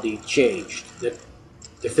reality changed.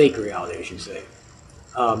 The fake reality, I should say.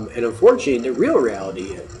 And unfortunately, the real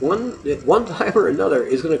reality, at one time or another,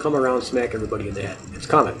 is going to come around and smack everybody in the head. It's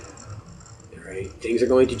coming. All right? Things are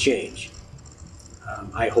going to change.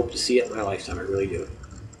 I hope to see it in my lifetime. I really do.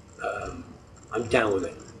 I'm down with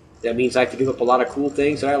it. That means I have to give up a lot of cool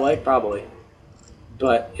things that I like, probably.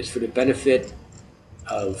 But it's for the benefit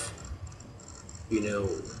of,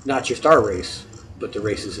 not just our race, but the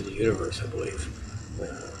races of the universe, I believe.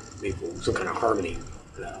 Maybe some kind of harmony,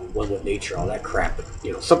 one with nature, all that crap. But,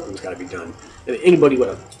 something's got to be done. Anybody with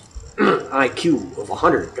an IQ of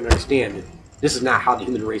 100 can understand that this is not how the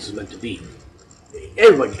human race is meant to be.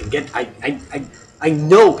 Everybody can get. I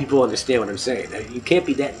know people understand what I'm saying. You can't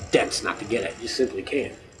be that dense not to get it. You simply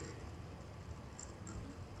can't.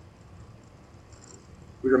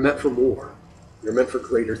 We were meant for more. We were meant for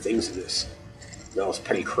greater things than this. No, it's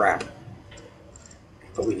petty crap.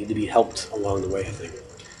 But we need to be helped along the way, I think.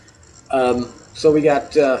 So we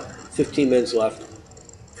got 15 minutes left,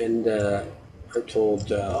 and I'm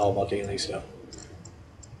told all about the alien stuff.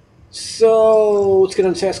 So let's get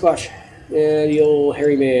on Sasquatch. The old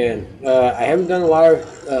hairy man. I haven't done a lot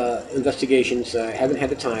of investigations. I haven't had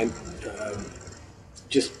the time.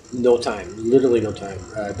 Just no time. Literally no time.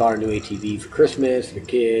 I bought a new ATV for Christmas for the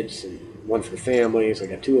kids, and one for the family, so I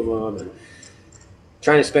got two of them. And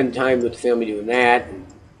trying to spend time with the family doing that. And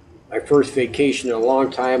my first vacation in a long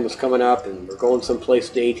time was coming up, and we're going someplace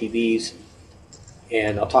to ATVs,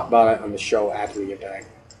 and I'll talk about it on the show after we get back.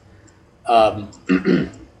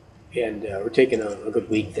 And we're taking a good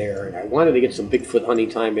week there, and I wanted to get some Bigfoot hunting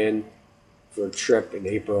time in for a trip in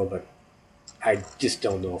April, but I just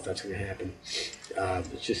don't know if that's going to happen.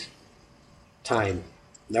 It's just time,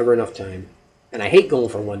 never enough time. And I hate going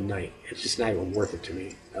for one night. It's just not even worth it to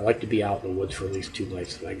me. I like to be out in the woods for at least 2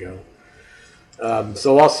 nights when I go.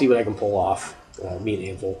 So I'll see what I can pull off. Me and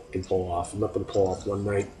Anvil can pull off. I'm not going to pull off one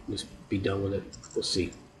night and just be done with it. We'll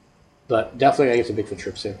see. But definitely I get some Bigfoot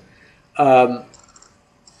trips in.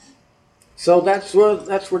 So that's where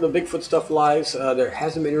the Bigfoot stuff lies. There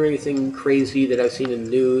hasn't been anything crazy that I've seen in the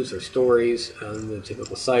news or stories on the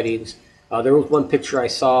typical sightings. There was one picture I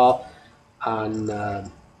saw on, I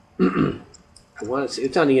want to say,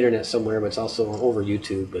 it's on the internet somewhere, but it's also over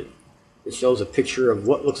YouTube. But it shows a picture of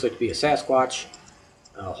what looks like to be a Sasquatch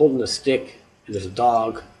holding a stick, and there's a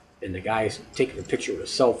dog, and the guy's taking a picture with a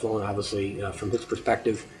cell phone, obviously, from his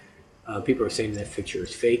perspective. People are saying that picture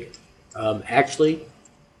is fake. Actually,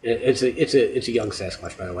 it's a young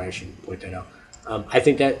Sasquatch, by the way. I should point that out. I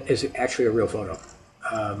think that is actually a real photo.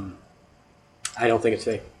 I don't think it's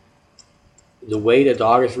fake. The way the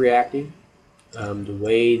dog is reacting, the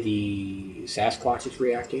way the Sasquatch is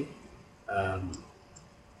reacting,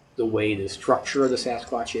 the way the structure of the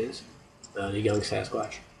Sasquatch is, the young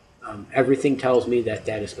Sasquatch, everything tells me that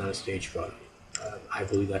that is not a staged photo. I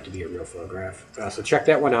believe that to be a real photograph. So check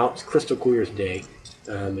that one out. It's crystal clear as day.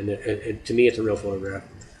 And to me, it's a real photograph.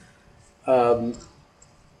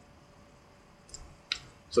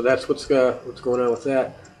 So that's what's going on with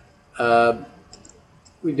that.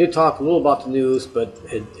 We did talk a little about the news, but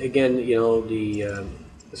again, you know, the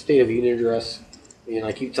State of the Union address. And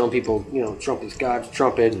I keep telling people, you know, Trump is God's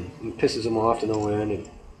trumpet, and he pisses them off to no end. And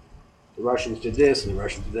the Russians did this, and the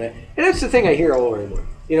Russians did that. And that's the thing I hear all over anymore.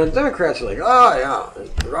 You know, the Democrats are like, oh yeah,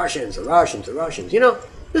 the Russians. You know,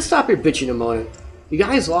 let's stop your bitching about it. You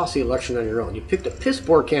guys lost the election on your own. You picked a piss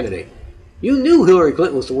poor candidate. You knew Hillary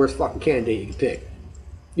Clinton was the worst fucking candidate you could pick.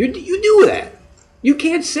 You knew that. You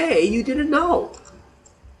can't say you didn't know.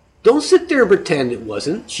 Don't sit there and pretend it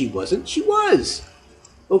wasn't. She wasn't. She was.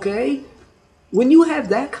 Okay? When you have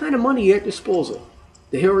that kind of money at your disposal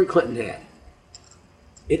that Hillary Clinton had,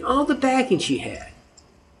 and all the backing she had,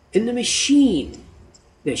 and the machine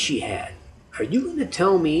that she had, are you going to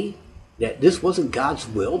tell me that this wasn't God's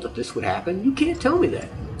will that this would happen? You can't tell me that.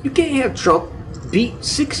 You can't have Trump beat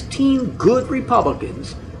 16 good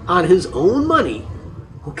Republicans on his own money,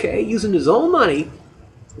 okay, using his own money,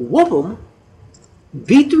 whoop them,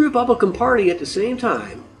 beat the Republican Party at the same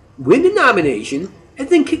time, win the nomination, and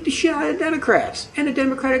then kick the shit out of the Democrats and the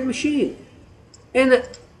Democratic machine. And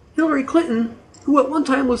Hillary Clinton, who at one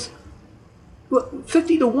time was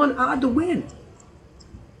 50-1 odd to win.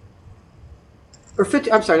 Or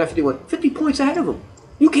 50, I'm sorry, not 51, 50 points ahead of him.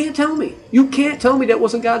 You can't tell me. You can't tell me that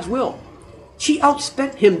wasn't God's will. She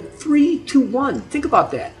outspent him 3-1. Think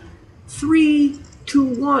about that.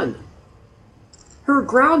 3-1. Her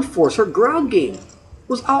ground force, her ground game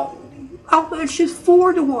was outmatched his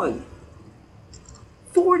 4-1.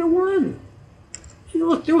 4-1. You know,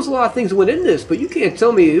 look, there was a lot of things that went in this, but you can't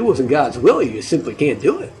tell me it wasn't God's will. You just simply can't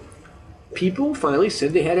do it. People finally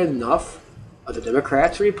said they had enough of the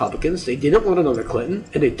Democrats and Republicans. They didn't want another Clinton,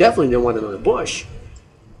 and they definitely didn't want another Bush.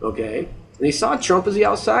 Okay? And they saw Trump as the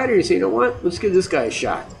outsider. They say, you know what? Let's give this guy a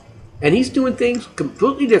shot. And he's doing things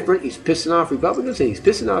completely different. He's pissing off Republicans, and he's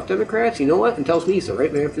pissing off Democrats. You know what? And tells me he's the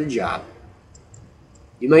right man for the job.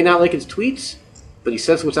 You might not like his tweets, but he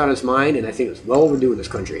says what's on his mind, and I think it's well overdue in this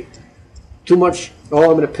country. Too much, oh,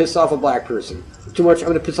 I'm going to piss off a black person. Too much, I'm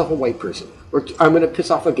going to piss off a white person. Or I'm going to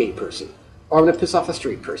piss off a gay person. Or I'm going to piss off a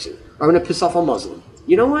straight person. Or I'm going to piss off a Muslim.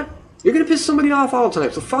 You know what? You're going to piss somebody off all the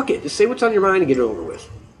time, so fuck it. Just say what's on your mind and get it over with.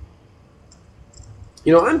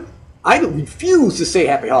 You know, I refuse to say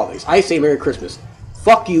Happy Holidays. I say Merry Christmas.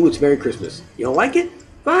 Fuck you, it's Merry Christmas. You don't like it?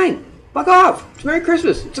 Fine. Fuck off. It's Merry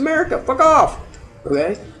Christmas. It's America. Fuck off.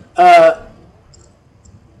 Okay?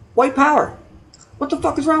 White power. What the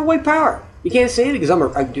fuck is wrong with white power? You can't say it because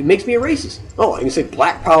it makes me a racist. Oh, I can say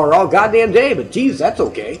black power all goddamn day, but geez, that's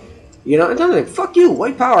okay. You know, it's like, fuck you,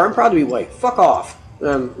 white power. I'm proud to be white. Fuck off.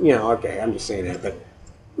 You know, okay, I'm just saying that, but in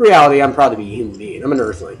reality, I'm proud to be a human being. I'm an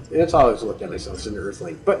earthling. And that's how I always looked at myself as an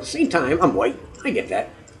earthling. But at the same time, I'm white. I get that.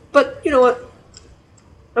 But you know what?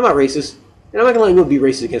 I'm not racist. And I'm not going to let anyone be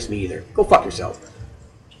racist against me either. Go fuck yourself.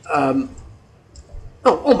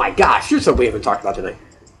 Oh my gosh, here's something we haven't talked about tonight.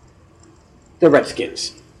 The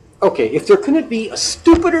Redskins. Okay, if there couldn't be a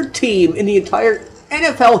stupider team in the entire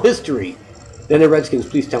NFL history than the Redskins,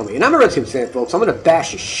 please tell me. And I'm a Redskins fan, folks. I'm going to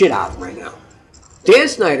bash the shit out of him right now. Dan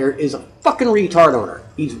Snyder is a fucking retard owner.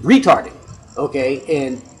 He's retarded. Okay?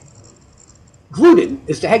 And Gruden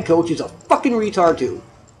is the head coach. He's a fucking retard, too.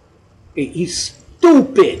 He's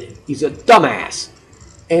stupid. He's a dumbass.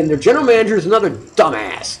 And their general manager is another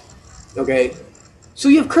dumbass. Okay? So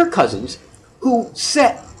you have Kirk Cousins, who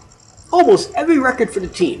set almost every record for the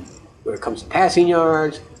team when it comes to passing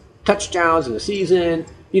yards, touchdowns in the season,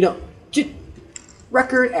 just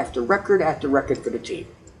record after record after record for the team.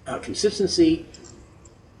 Consistency.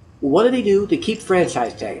 What do? They keep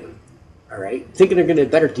franchise tagging him, all right? Thinking they're going to get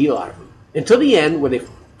a better deal out of him. Until the end, where they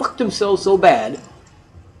fucked themselves so bad,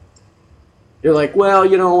 they're like, well,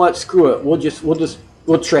 you know what? Screw it. We'll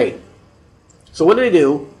trade. So what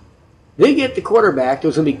do? They get the quarterback that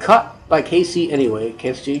was going to be cut by KC anyway,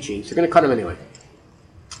 Kansas City Chiefs. They're going to cut him anyway.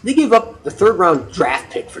 They gave up the third-round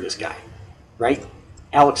draft pick for this guy, right?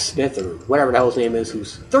 Alex Smith, or whatever the hell his name is,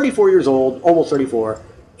 who's 34 years old, almost 34,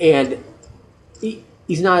 and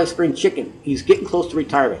he's not a spring chicken. He's getting close to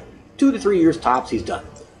retirement. 2 to 3 years tops, he's done.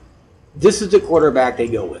 This is the quarterback they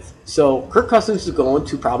go with. So Kirk Cousins is going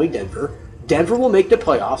to probably Denver. Denver will make the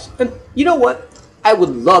playoffs. And you know what? I would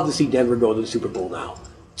love to see Denver go to the Super Bowl now.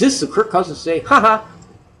 Just so Kirk Cousins say, haha,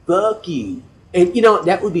 fuck you. And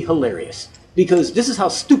that would be hilarious. Because this is how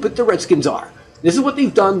stupid the Redskins are. This is what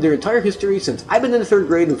they've done their entire history since I've been in the third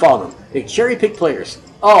grade and followed them. They cherry-pick players.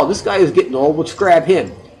 Oh, this guy is getting old, let's grab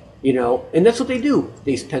him. And that's what they do.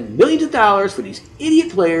 They spend millions of dollars for these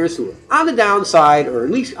idiot players who are on the downside, or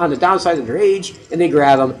at least on the downside of their age, and they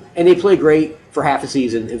grab them, and they play great for half a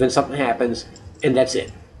season, and then something happens, and that's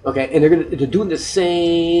it. Okay? And they're doing the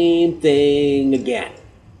same thing again.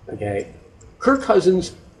 Okay? Kirk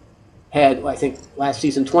Cousins had, I think, last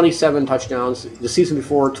season 27 touchdowns, the season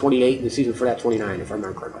before 28, and the season before that 29, if I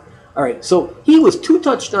remember correctly. All right, so he was 2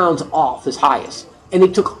 touchdowns off his highest, and they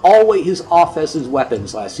took all away his offensive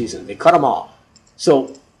weapons last season. They cut them all.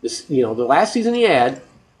 So, the last season he had,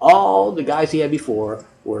 all the guys he had before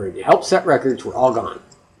were to help set records were all gone.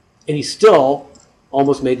 And he still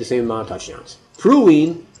almost made the same amount of touchdowns,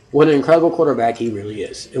 proving what an incredible quarterback he really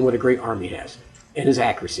is, and what a great arm he has, and his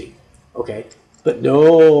accuracy. Okay? But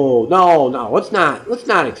no, let's not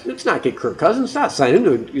get Kirk Cousins. Let's not sign him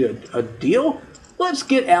to a deal. Let's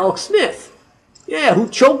get Alex Smith. Yeah, who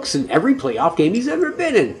chokes in every playoff game he's ever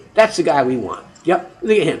been in. That's the guy we want. Yep,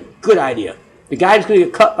 look at him. Good idea. The guy's going to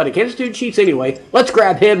get cut by the Kansas City Chiefs anyway. Let's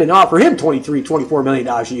grab him and offer him $23-24 million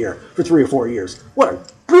a year for 3 or 4 years. What a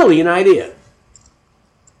brilliant idea.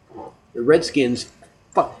 The Redskins,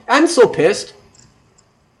 fuck, I'm so pissed.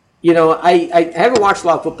 I haven't watched a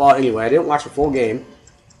lot of football anyway. I didn't watch a full game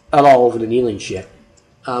at all over the kneeling shit.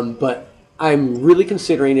 But I'm really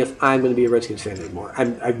considering if I'm going to be a Redskins fan anymore.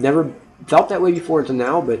 I've never felt that way before until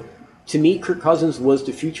now, but to me, Kirk Cousins was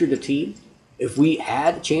the future of the team. If we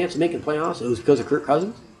had a chance of making playoffs, it was because of Kirk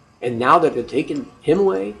Cousins. And now that they're taking him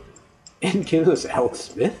away and giving us Alex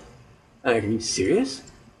Smith, are you serious?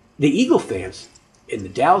 The Eagle fans and the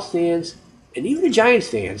Dallas fans and even the Giants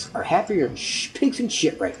fans are happier than pigs and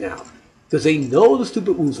shit right now because they know the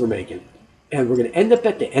stupid moves we're making. And we're going to end up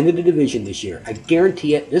at the end of the division this year. I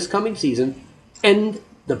guarantee it, this coming season, end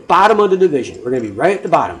the bottom of the division. We're going to be right at the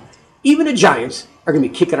bottom. Even the Giants are going to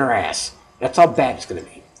be kicking our ass. That's how bad it's going to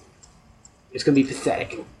be. It's going to be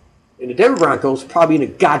pathetic. And the Denver Broncos probably in a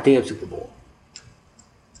goddamn Super Bowl.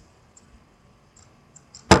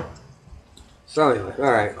 So anyway,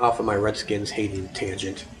 all right, off of my Redskins hating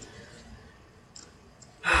tangent.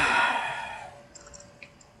 I'm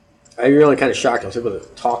really kind of shocked I was able to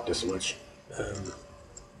talk this much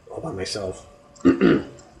all by myself.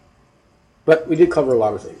 But we did cover a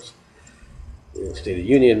lot of things. State of the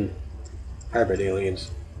Union, hybrid aliens,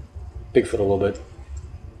 Bigfoot a little bit.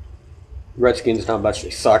 Redskins, how much they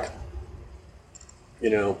suck.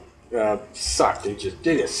 Suck. They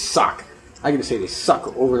just suck. I can just say they suck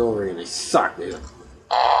over and over again. They suck. They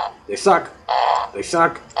suck. They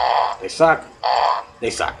suck. They suck. They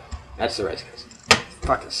suck. That's the Redskins.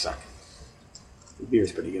 Fucking suck. The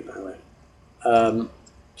beer's pretty good, by the way.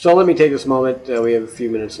 So let me take this moment. We have a few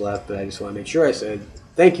minutes left, but I just want to make sure I said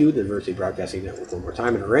thank you to the Diversity Broadcasting Network one more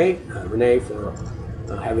time, and Renee for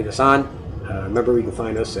having us on. Remember, you can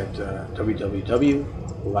find us at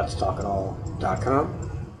www.letstalkitall.com,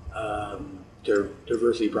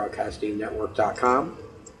 diversitybroadcastingnetwork.com,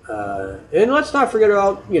 and let's not forget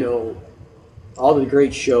about all the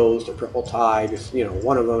great shows. The Purple Tide is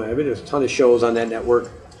one of them. I mean, there's a ton of shows on that network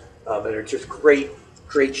that are just great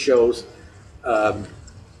shows.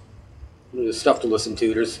 There's stuff to listen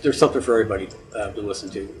to. There's something for everybody to listen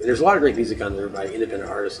to. And there's a lot of great music on there by independent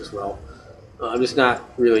artists as well. I'm just not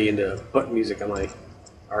really into putting music on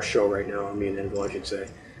our show right now. Me and Envil, I should say.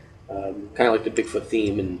 Kind of like the Bigfoot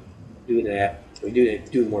theme and doing that. We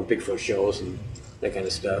do more Bigfoot shows and that kind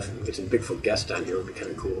of stuff. And get some Bigfoot guests on here would be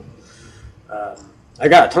kind of cool. I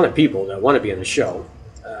got a ton of people that want to be on the show.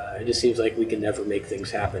 It just seems like we can never make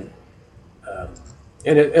things happen.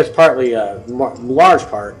 And it's partly, large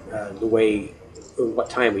part, the way, what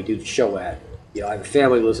time we do the show at. You know, I have a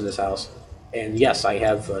family who lives in this house, and yes, I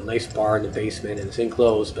have a nice bar in the basement, and it's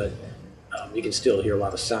enclosed, but you can still hear a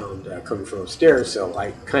lot of sound coming from upstairs, so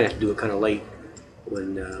I kind of have to do it kind of late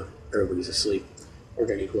when everybody's asleep. We're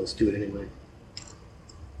getting close to it anyway.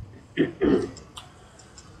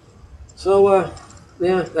 So,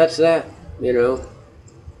 yeah, that's that. You know,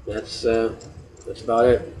 that's about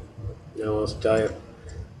it. No one else to tell you.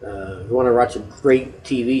 If you want to watch a great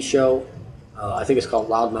TV show, I think it's called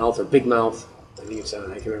Loudmouth or Big Mouth. I think it's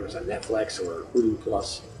on, I can't remember if it's on Netflix or Hulu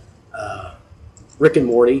Plus. Rick and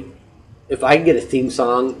Morty. If I could get a theme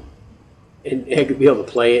song and I could be able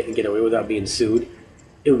to play it and get away without being sued,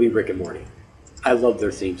 it would be Rick and Morty. I love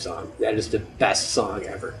their theme song. That is the best song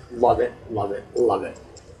ever. Love it, love it, love it.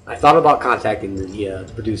 I thought about contacting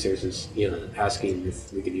the producers, asking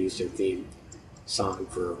if we could use their theme song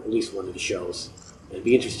for at least one of the shows. It'd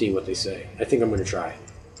be interesting what they say. I think I'm going to try.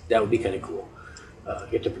 That would be kind of cool.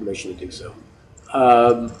 Get the permission to do so.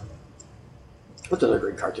 What's another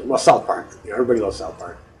great cartoon? Well, South Park. Everybody loves South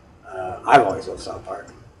Park. I've always loved South Park.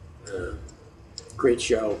 Great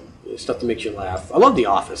show. Stuff that makes you laugh. I love The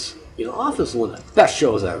Office. Office is one of the best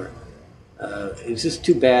shows ever. It's just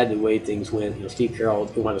too bad the way things went. Steve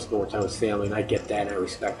Carell wanted to spend more time with his family, and I get that, and I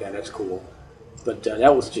respect that. That's cool. But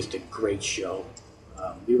that was just a great show.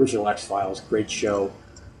 The original X-Files, great show.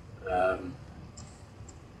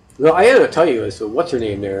 Well, I gotta tell you, so what's her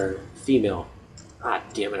name there? Female. Ah,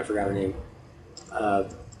 damn it, I forgot her name.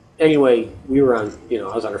 Anyway, we were on,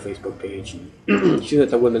 I was on her Facebook page. And she was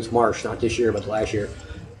at the Women's March, not this year, but last year.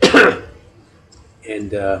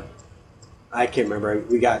 And I can't remember.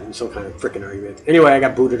 We got in some kind of freaking argument. Anyway, I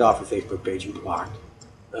got booted off her Facebook page and blocked.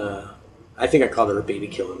 I think I called her a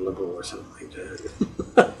baby-killing liberal or something like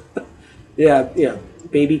that. Yeah,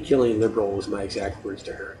 baby-killing liberal was my exact words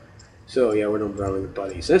to her. So, yeah, we're no brother and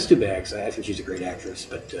buddies. That's too bad, because I think she's a great actress.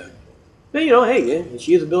 But hey,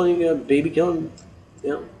 she has a ability baby-killing,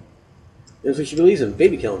 that's what she believes in,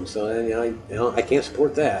 baby-killing. So, I can't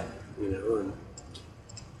support that, and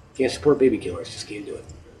can't support baby killers. Just can't do it.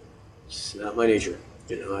 It's not my nature.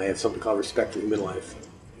 I have something called respect for human life.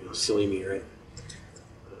 Silly me, right?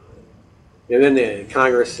 And then the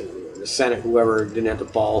Congress and the Senate, whoever, didn't have the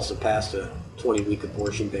balls to pass the 20-week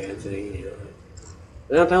abortion ban thing.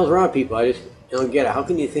 And what the hell's wrong with people? I just don't get it. How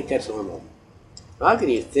can you think that's normal? How can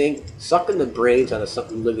you think sucking the brains out of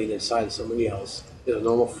something living inside of somebody else is a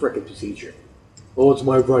normal frickin' procedure? Oh, it's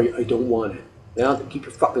my right. I don't want it. Now, keep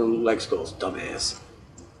your fucking legs closed, dumbass.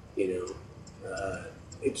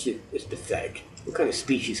 It's pathetic. What kind of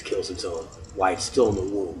species kills its own? Why it's still in the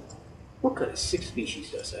womb? What kind of sick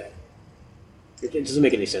species does that? It doesn't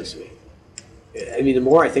make any sense to me. I mean, the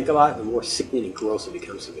more I think about it, the more sickening and gross it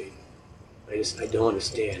becomes to me. I don't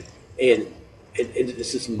understand. And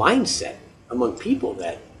it's this mindset among people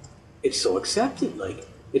that it's so accepted. Like,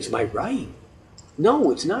 it's my right. No,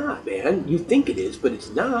 it's not, man. You think it is, but it's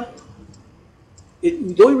not.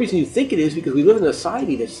 The only reason you think it is because we live in a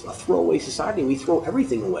society that's a throwaway society, and we throw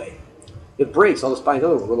everything away. It breaks, I'll just buy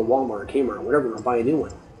another one. Go to Walmart or Kmart or whatever, and I'll buy a new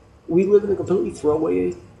one. We live in a completely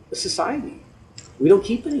throwaway society. We don't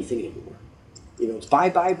keep anything anymore. It's buy.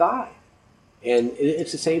 And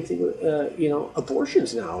it's the same thing with,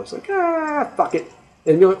 abortions now. It's like, fuck it.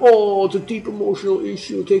 And you're like, oh, it's a deep emotional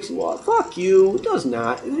issue. It takes a lot. Fuck you. It does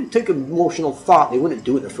not. It didn't take emotional thought. They wouldn't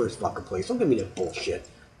do it in the first fucking place. Don't give me that bullshit.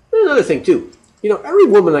 There's another thing, too. Every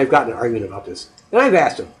woman I've gotten an argument about this, and I've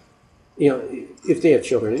asked them, if they have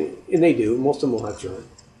children, and they do, most of them will have children.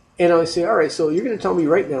 And I say, all right, so you're going to tell me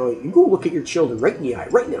right now, you go look at your children right in the eye,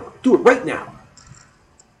 right now. Do it right now.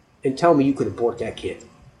 And tell me you could abort that kid.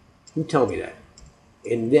 You tell me that.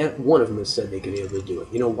 And that one of them has said they could be able to do it.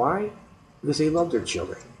 You know why? Because they love their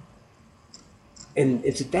children. And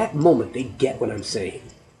it's at that moment they get what I'm saying.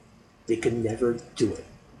 They could never do it.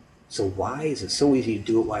 So why is it so easy to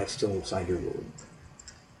do it while it's still inside your womb?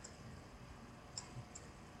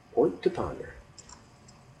 Point to ponder.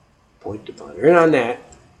 Point to ponder. And on that,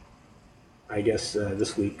 I guess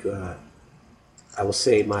this week I will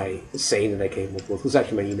say my saying that I came up with. It was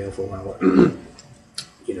actually my email for a while.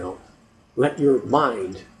 Let your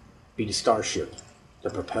mind be the starship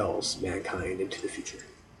that propels mankind into the future.